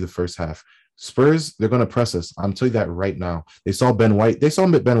Chelsea the first half. Spurs, they're going to press us. I'm telling you that right now. They saw Ben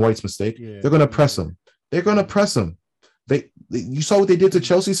White's mistake. Yeah, they're going to press him. They're going to press him. You saw what they did to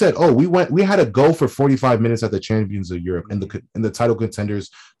Chelsea. Said, we had to go for 45 minutes at the champions of Europe and the title contenders,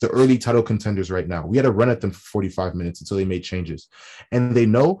 the early title contenders right now. We had to run at them for 45 minutes until they made changes. And they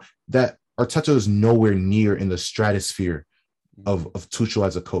know that Arteta is nowhere near in the stratosphere of Tuchel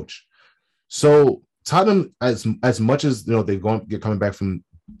as a coach. So Tottenham, as much as they're coming back from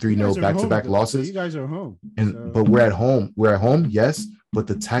 3-0 back-to-back losses. You guys are home. But we're at home. We're at home, yes, but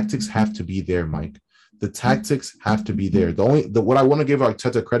the tactics have to be there, Mike. The tactics have to be there. What I want to give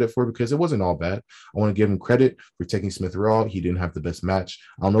Arteta credit for, because it wasn't all bad. I want to give him credit for taking Smith Rowe. He didn't have the best match.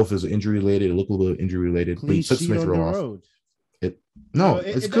 I don't know if it was injury related. It looked a little bit injury related. But he took Smith Rowe off.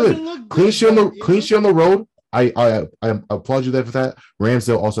 It's good. Clean sheet on the road. I applaud you for that.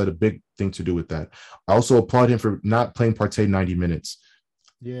 Ramsdale also had a big thing to do with that. I also applaud him for not playing Partey 90 minutes.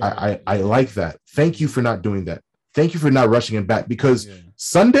 Yeah, I like that. Thank you for not doing that. Thank you for not rushing him back because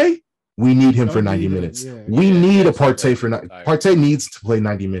Sunday we need him for 90 minutes. We need a Partey for Partey needs to play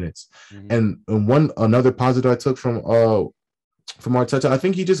 90 minutes. And another positive I took from Arteta, I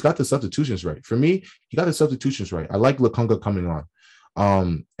think he just got the substitutions right. For me, he got the substitutions right. I like Lukonga coming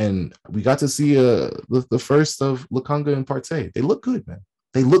on. And we got to see the first of Lukonga and Partey. They look good, man.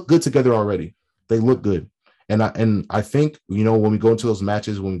 They look good together already. They look good. And I think, when we go into those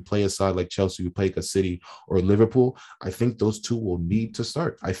matches, when we play a side like Chelsea, we play a City or Liverpool, I think those two will need to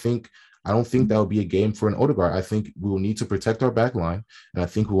start. I don't think that will be a game for an Odegaard. I think we will need to protect our back line. And I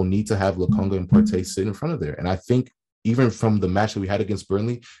think we will need to have Lukonga and Partey sit in front of there. And I think even from the match that we had against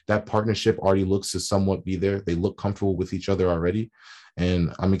Burnley, that partnership already looks to somewhat be there. They look comfortable with each other already.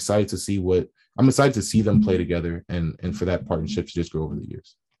 And I'm excited to see them play together and for that partnership to just grow over the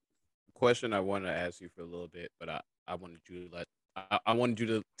years. Question I want to ask you for a little bit, but I wanted you I wanted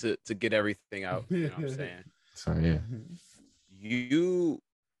you to get everything out. You know what I'm saying? Sorry, yeah. You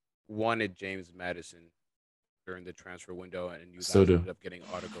wanted James Maddison during the transfer window, and you guys ended up getting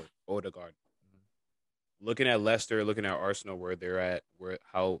Odegaard. Looking at Leicester, looking at Arsenal, where they're at,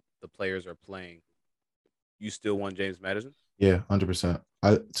 how the players are playing, you still want James Maddison? Yeah, 100%.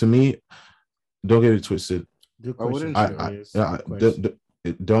 To me, don't get it twisted. Good question.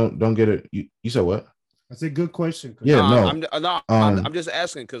 Don't get it. You said what? I said good question. Yeah, I'm just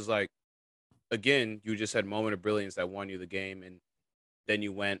asking because, again, you just had moment of brilliance that won you the game, and then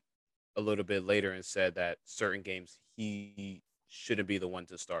you went a little bit later and said that certain games he shouldn't be the one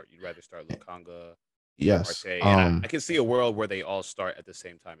to start. You'd rather start Lukonga. Yes. Partey. And I can see a world where they all start at the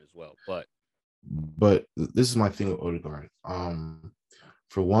same time as well, but this is my thing with Odegaard.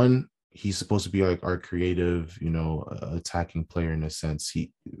 For one, he's supposed to be like our creative, attacking player in a sense.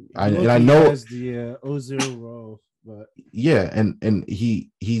 I know has the Ozil role, but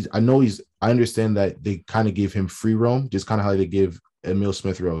I understand that they kind of give him free roam, just kind of how they give Emil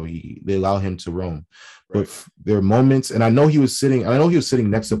Smith Rowe. They allow him to roam, right. But there are moments, and I know he was sitting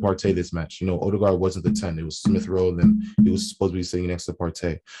next to Partey this match. Odegaard wasn't the 10; it was Smith Rowe. Then he was supposed to be sitting next to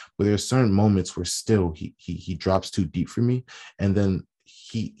Partey. But there are certain moments where still he drops too deep for me, and then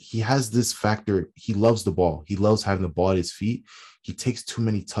he has this factor. He loves the ball. He loves having the ball at his feet. He takes too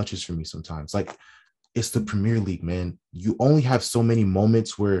many touches for me sometimes. It's the Premier League, man. You only have so many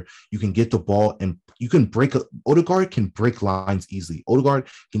moments where you can get the ball and you can Odegaard can break lines easily. Odegaard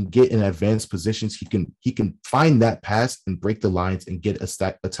can get in advanced positions. He can find that pass and break the lines and get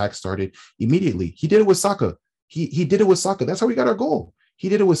attack started immediately. He did it with Saka. He did it with Saka. That's how we got our goal. He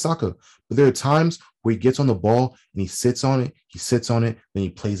did it with Saka. But there are times where he gets on the ball and he sits on it, then he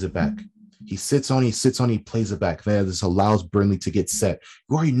plays it back. He sits on it, he plays it back. Then this allows Burnley to get set.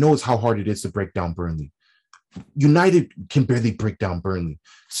 You already knows how hard it is to break down Burnley. United can barely break down Burnley.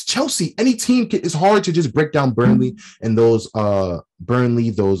 Chelsea, any team it's hard to just break down Burnley and those those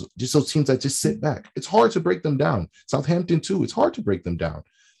teams that just sit back. It's hard to break them down. Southampton too. It's hard to break them down.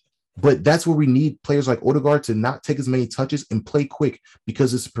 But that's where we need players like Odegaard to not take as many touches and play quick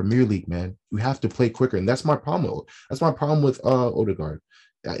because it's Premier League, man. You have to play quicker, and that's my problem. That's my problem with Odegaard.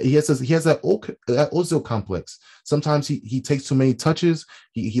 He has that Ozil complex. Sometimes he takes too many touches.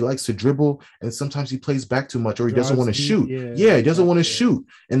 He likes to dribble, and sometimes he plays back too much, or he doesn't want to shoot. Yeah, he doesn't want to shoot.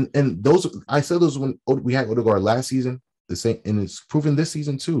 And those I said those when we had Odegaard last season. The same, and it's proven this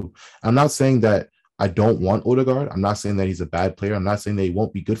season too. I'm not saying that I don't want Odegaard. I'm not saying that he's a bad player. I'm not saying that he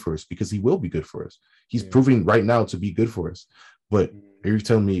won't be good for us because he will be good for us. He's proving right now to be good for us. But are you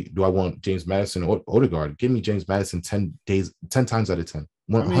telling me, do I want James Maddison or Odegaard? Give me James Maddison 10 times out of 10.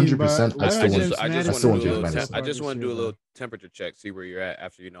 100%. I just want to do a little temperature check, see where you're at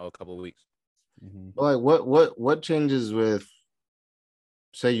after a couple of weeks. Like what changes with,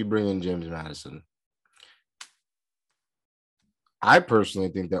 say you bring in James Maddison? I personally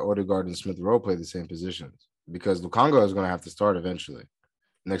think that Odegaard and Smith Rowe play the same positions because Lukonga is going to have to start eventually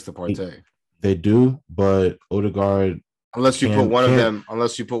next to Partey. They do, but Odegaard, unless you put one of them on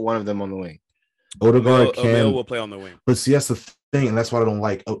the wing. Odegaard Emil will play on the wing. But see, that's the thing, and that's what I don't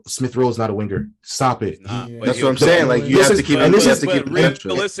like. Smith Rowe is not a winger. Stop it. That's what I'm saying. Like you have to keep him.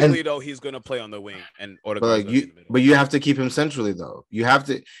 Realistically, though, he's going to play on the wing, and Odegaard. But you have to keep him centrally, though. You have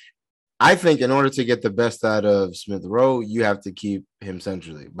to. I think in order to get the best out of Smith Rowe, you have to keep him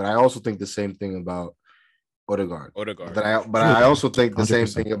centrally. But I also think the same thing about Odegaard. I also think the 100%. Same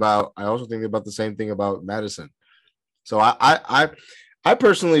thing about. I also think about the same thing about Maddison. So I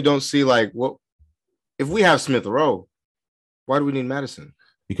personally don't see like what if we have Smith Rowe, why do we need Maddison?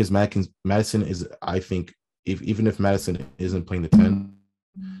 Because Maddison is, I think, even if Maddison isn't playing the 10,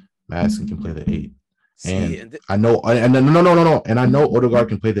 Maddison can play the 8. And I know, and no. And I know Odegaard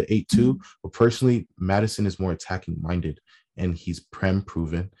can play the 8 too, but personally, Maddison is more attacking minded and he's prem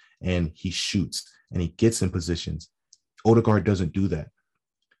proven and he shoots and he gets in positions. Odegaard doesn't do that.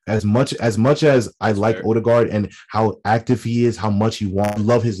 As much as I like Odegaard and how active he is, how much I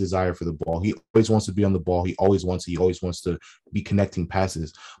love his desire for the ball. He always wants to be on the ball. He always wants to be connecting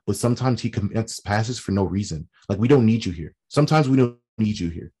passes, but sometimes he connects passes for no reason. Like, we don't need you here. Sometimes we don't need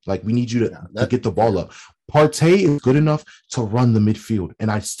you here. Like, we need you to get the ball up. Partey is good enough to run the midfield, and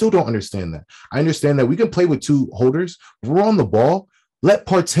I still don't understand that. I understand that we can play with 2 holders. We're on the ball. Let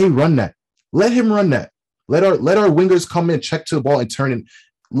Partey run that. Let him run that. Let our wingers come in, check to the ball, and turn in.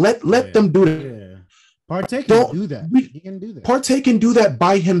 Let them do that. Yeah. Partey can do that. He can do that. Partey can do that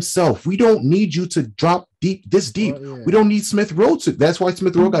by himself. We don't need you to drop deep. We don't need Smith Rowe to. That's why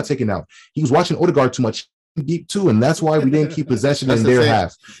Smith Rowe got taken out. He was watching Odegaard too much deep too, and that's why we didn't keep possession in their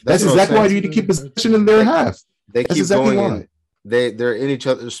half. That's exactly why you need to keep possession in their half. They keep going in. They're in each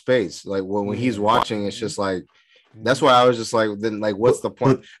other's space. Like when he's watching, it's just like. That's why I was just like, then like, what's the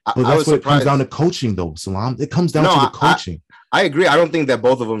point? But that's what it comes down to coaching, though, Salam. It comes down to the coaching. I agree. I don't think that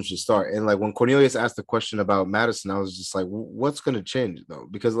both of them should start. And like when Cornelius asked the question about Maddison, I was just like, what's going to change though?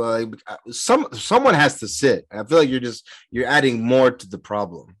 Because like someone has to sit. I feel like you're adding more to the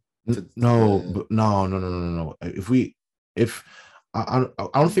problem. No. I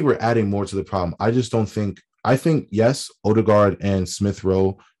don't think we're adding more to the problem. I think yes, Odegaard and Smith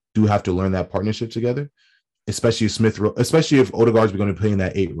Rowe do have to learn that partnership together. Especially if Odegaard's going to play in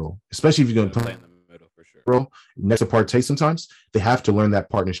that 8 role, especially if you're going to play in the middle for sure. Role next to Partey, sometimes they have to learn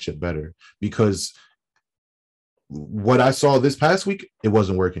that partnership better because what I saw this past week, it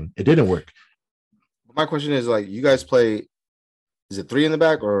wasn't working. It didn't work. My question is like, you guys play? Is it 3 in the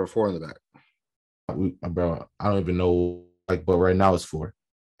back or 4 in the back? Bro, I don't even know. Like, but right now it's 4.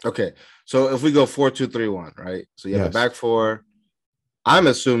 Okay, so if we go 4-2-3-1, right? So you have the back 4. I'm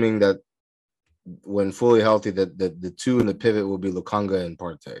assuming that. When fully healthy, that the 2 in the pivot will be Lukonga and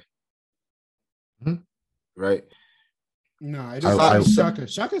Partey, right? No, I just Shaka.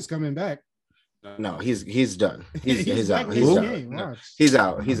 Shaka's coming back. No, he's done. He's out. He's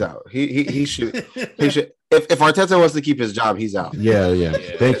out. He should. If Arteta wants to keep his job, he's out. Yeah.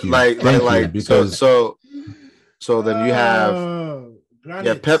 Thank you. Because so then you have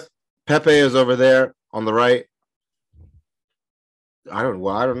Pepe is over there on the right. I don't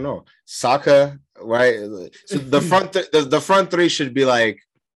know. Saka, right? So the front 3 should be like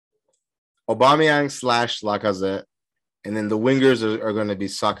Aubameyang / Lacazette, and then the wingers are going to be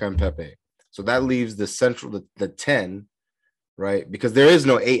Saka and Pepe. So that leaves the central, the 10, right? Because there is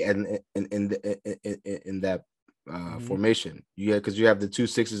no 8 in that formation. Because you have the 2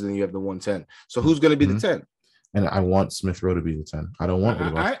 6s and you have the 1 10. So who's going to be the 10? And I want Smith Rowe to be the 10. I don't want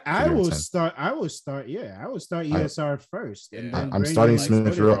I will start ESR first. And then I'm starting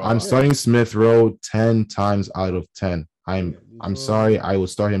Smith Rowe. I'm starting Smith Rowe 10 times out of 10. I'm sorry. I will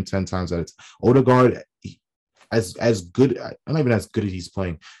start him 10 times out of 10. Odegaard, as good, not even as good as he's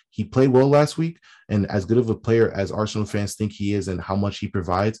playing. He played well last week, and as good of a player as Arsenal fans think he is and how much he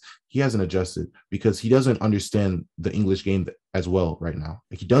provides, he hasn't adjusted because he doesn't understand the English game as well right now.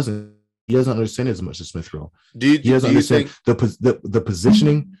 Like he doesn't understand it as much as Smith Rowe. He doesn't understand the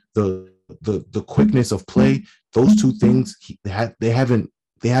positioning, the quickness of play. Those two things they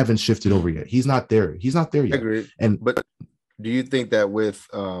haven't shifted over yet. He's not there. He's not there yet. I agree. But do you think that with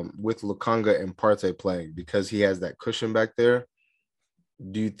Lukanga and Partey playing, because he has that cushion back there,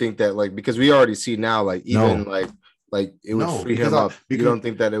 do you think that like because we already see now like even like it would free him up? You don't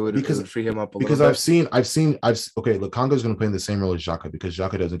think that it would free him up a little bit? I've seen okay, Lukanga's going to play in the same role as Xhaka because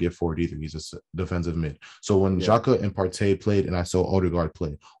Xhaka doesn't get forward either. He's a defensive mid. So when Xhaka and Partey played and I saw Odegaard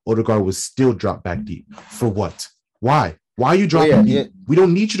play, Odegaard was still dropped back deep. For what? Why? Why are you dropping deep? We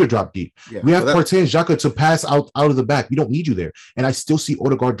don't need you to drop deep. We have Partey and Xhaka to pass out of the back. We don't need you there. And I still see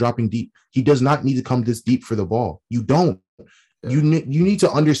Odegaard dropping deep. He does not need to come this deep for the ball. You don't. You need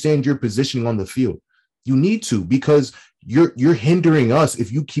to understand your positioning on the field. You need to, because you're hindering us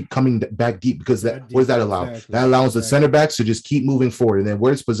if you keep coming back deep, because what does that allow? Exactly. That allows the center backs to just keep moving forward. And then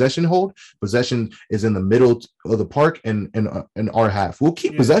where does possession hold? Possession is in the middle of the park and our half. We'll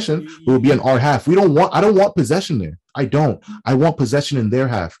keep possession, but we'll be in our half. I don't want possession there. I don't. I want possession in their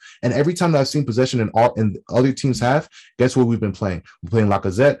half. And every time that I've seen possession in other teams' half, guess what we've been playing? We're playing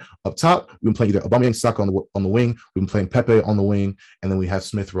Lacazette up top. We've been playing either Aubameyang, Saka on the wing. We've been playing Pepe on the wing, and then we have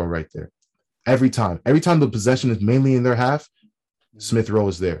Smith Rowe right there. Every time the possession is mainly in their half, Smith Rowe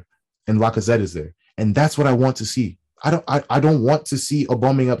is there and Lacazette is there. And that's what I want to see. I don't want to see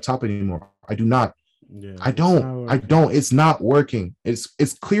Aubameyang up top anymore. I do not. Yeah, I don't. It's not working. It's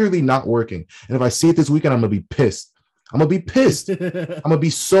clearly not working. And if I see it this weekend, I'm gonna be pissed. I'm gonna be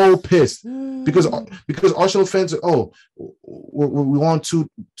so pissed because Arsenal fans are, we want to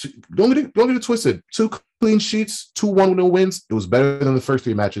don't get it twisted. 2 clean sheets, 2 1-0 wins. It was better than the first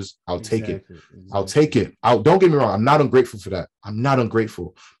 3 matches. I'll take it. I'll take it. Don't get me wrong. I'm not ungrateful for that. I'm not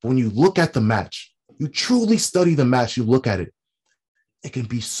ungrateful. But when you look at the match, you truly study the match, you look at it, it can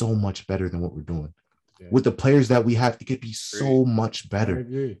be so much better than what we're doing. Yeah. With the players that we have, it could be so much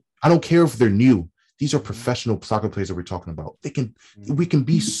better. I don't care if they're new. These are professional soccer players that we're talking about. We can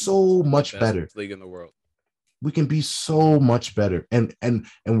be so much better. Best league in the world. We can be so much better. And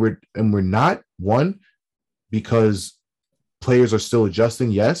we're not, one, because players are still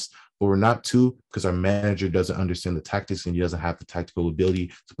adjusting, yes, but we're not, two, because our manager doesn't understand the tactics and he doesn't have the tactical ability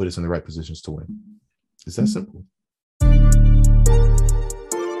to put us in the right positions to win. It's that simple.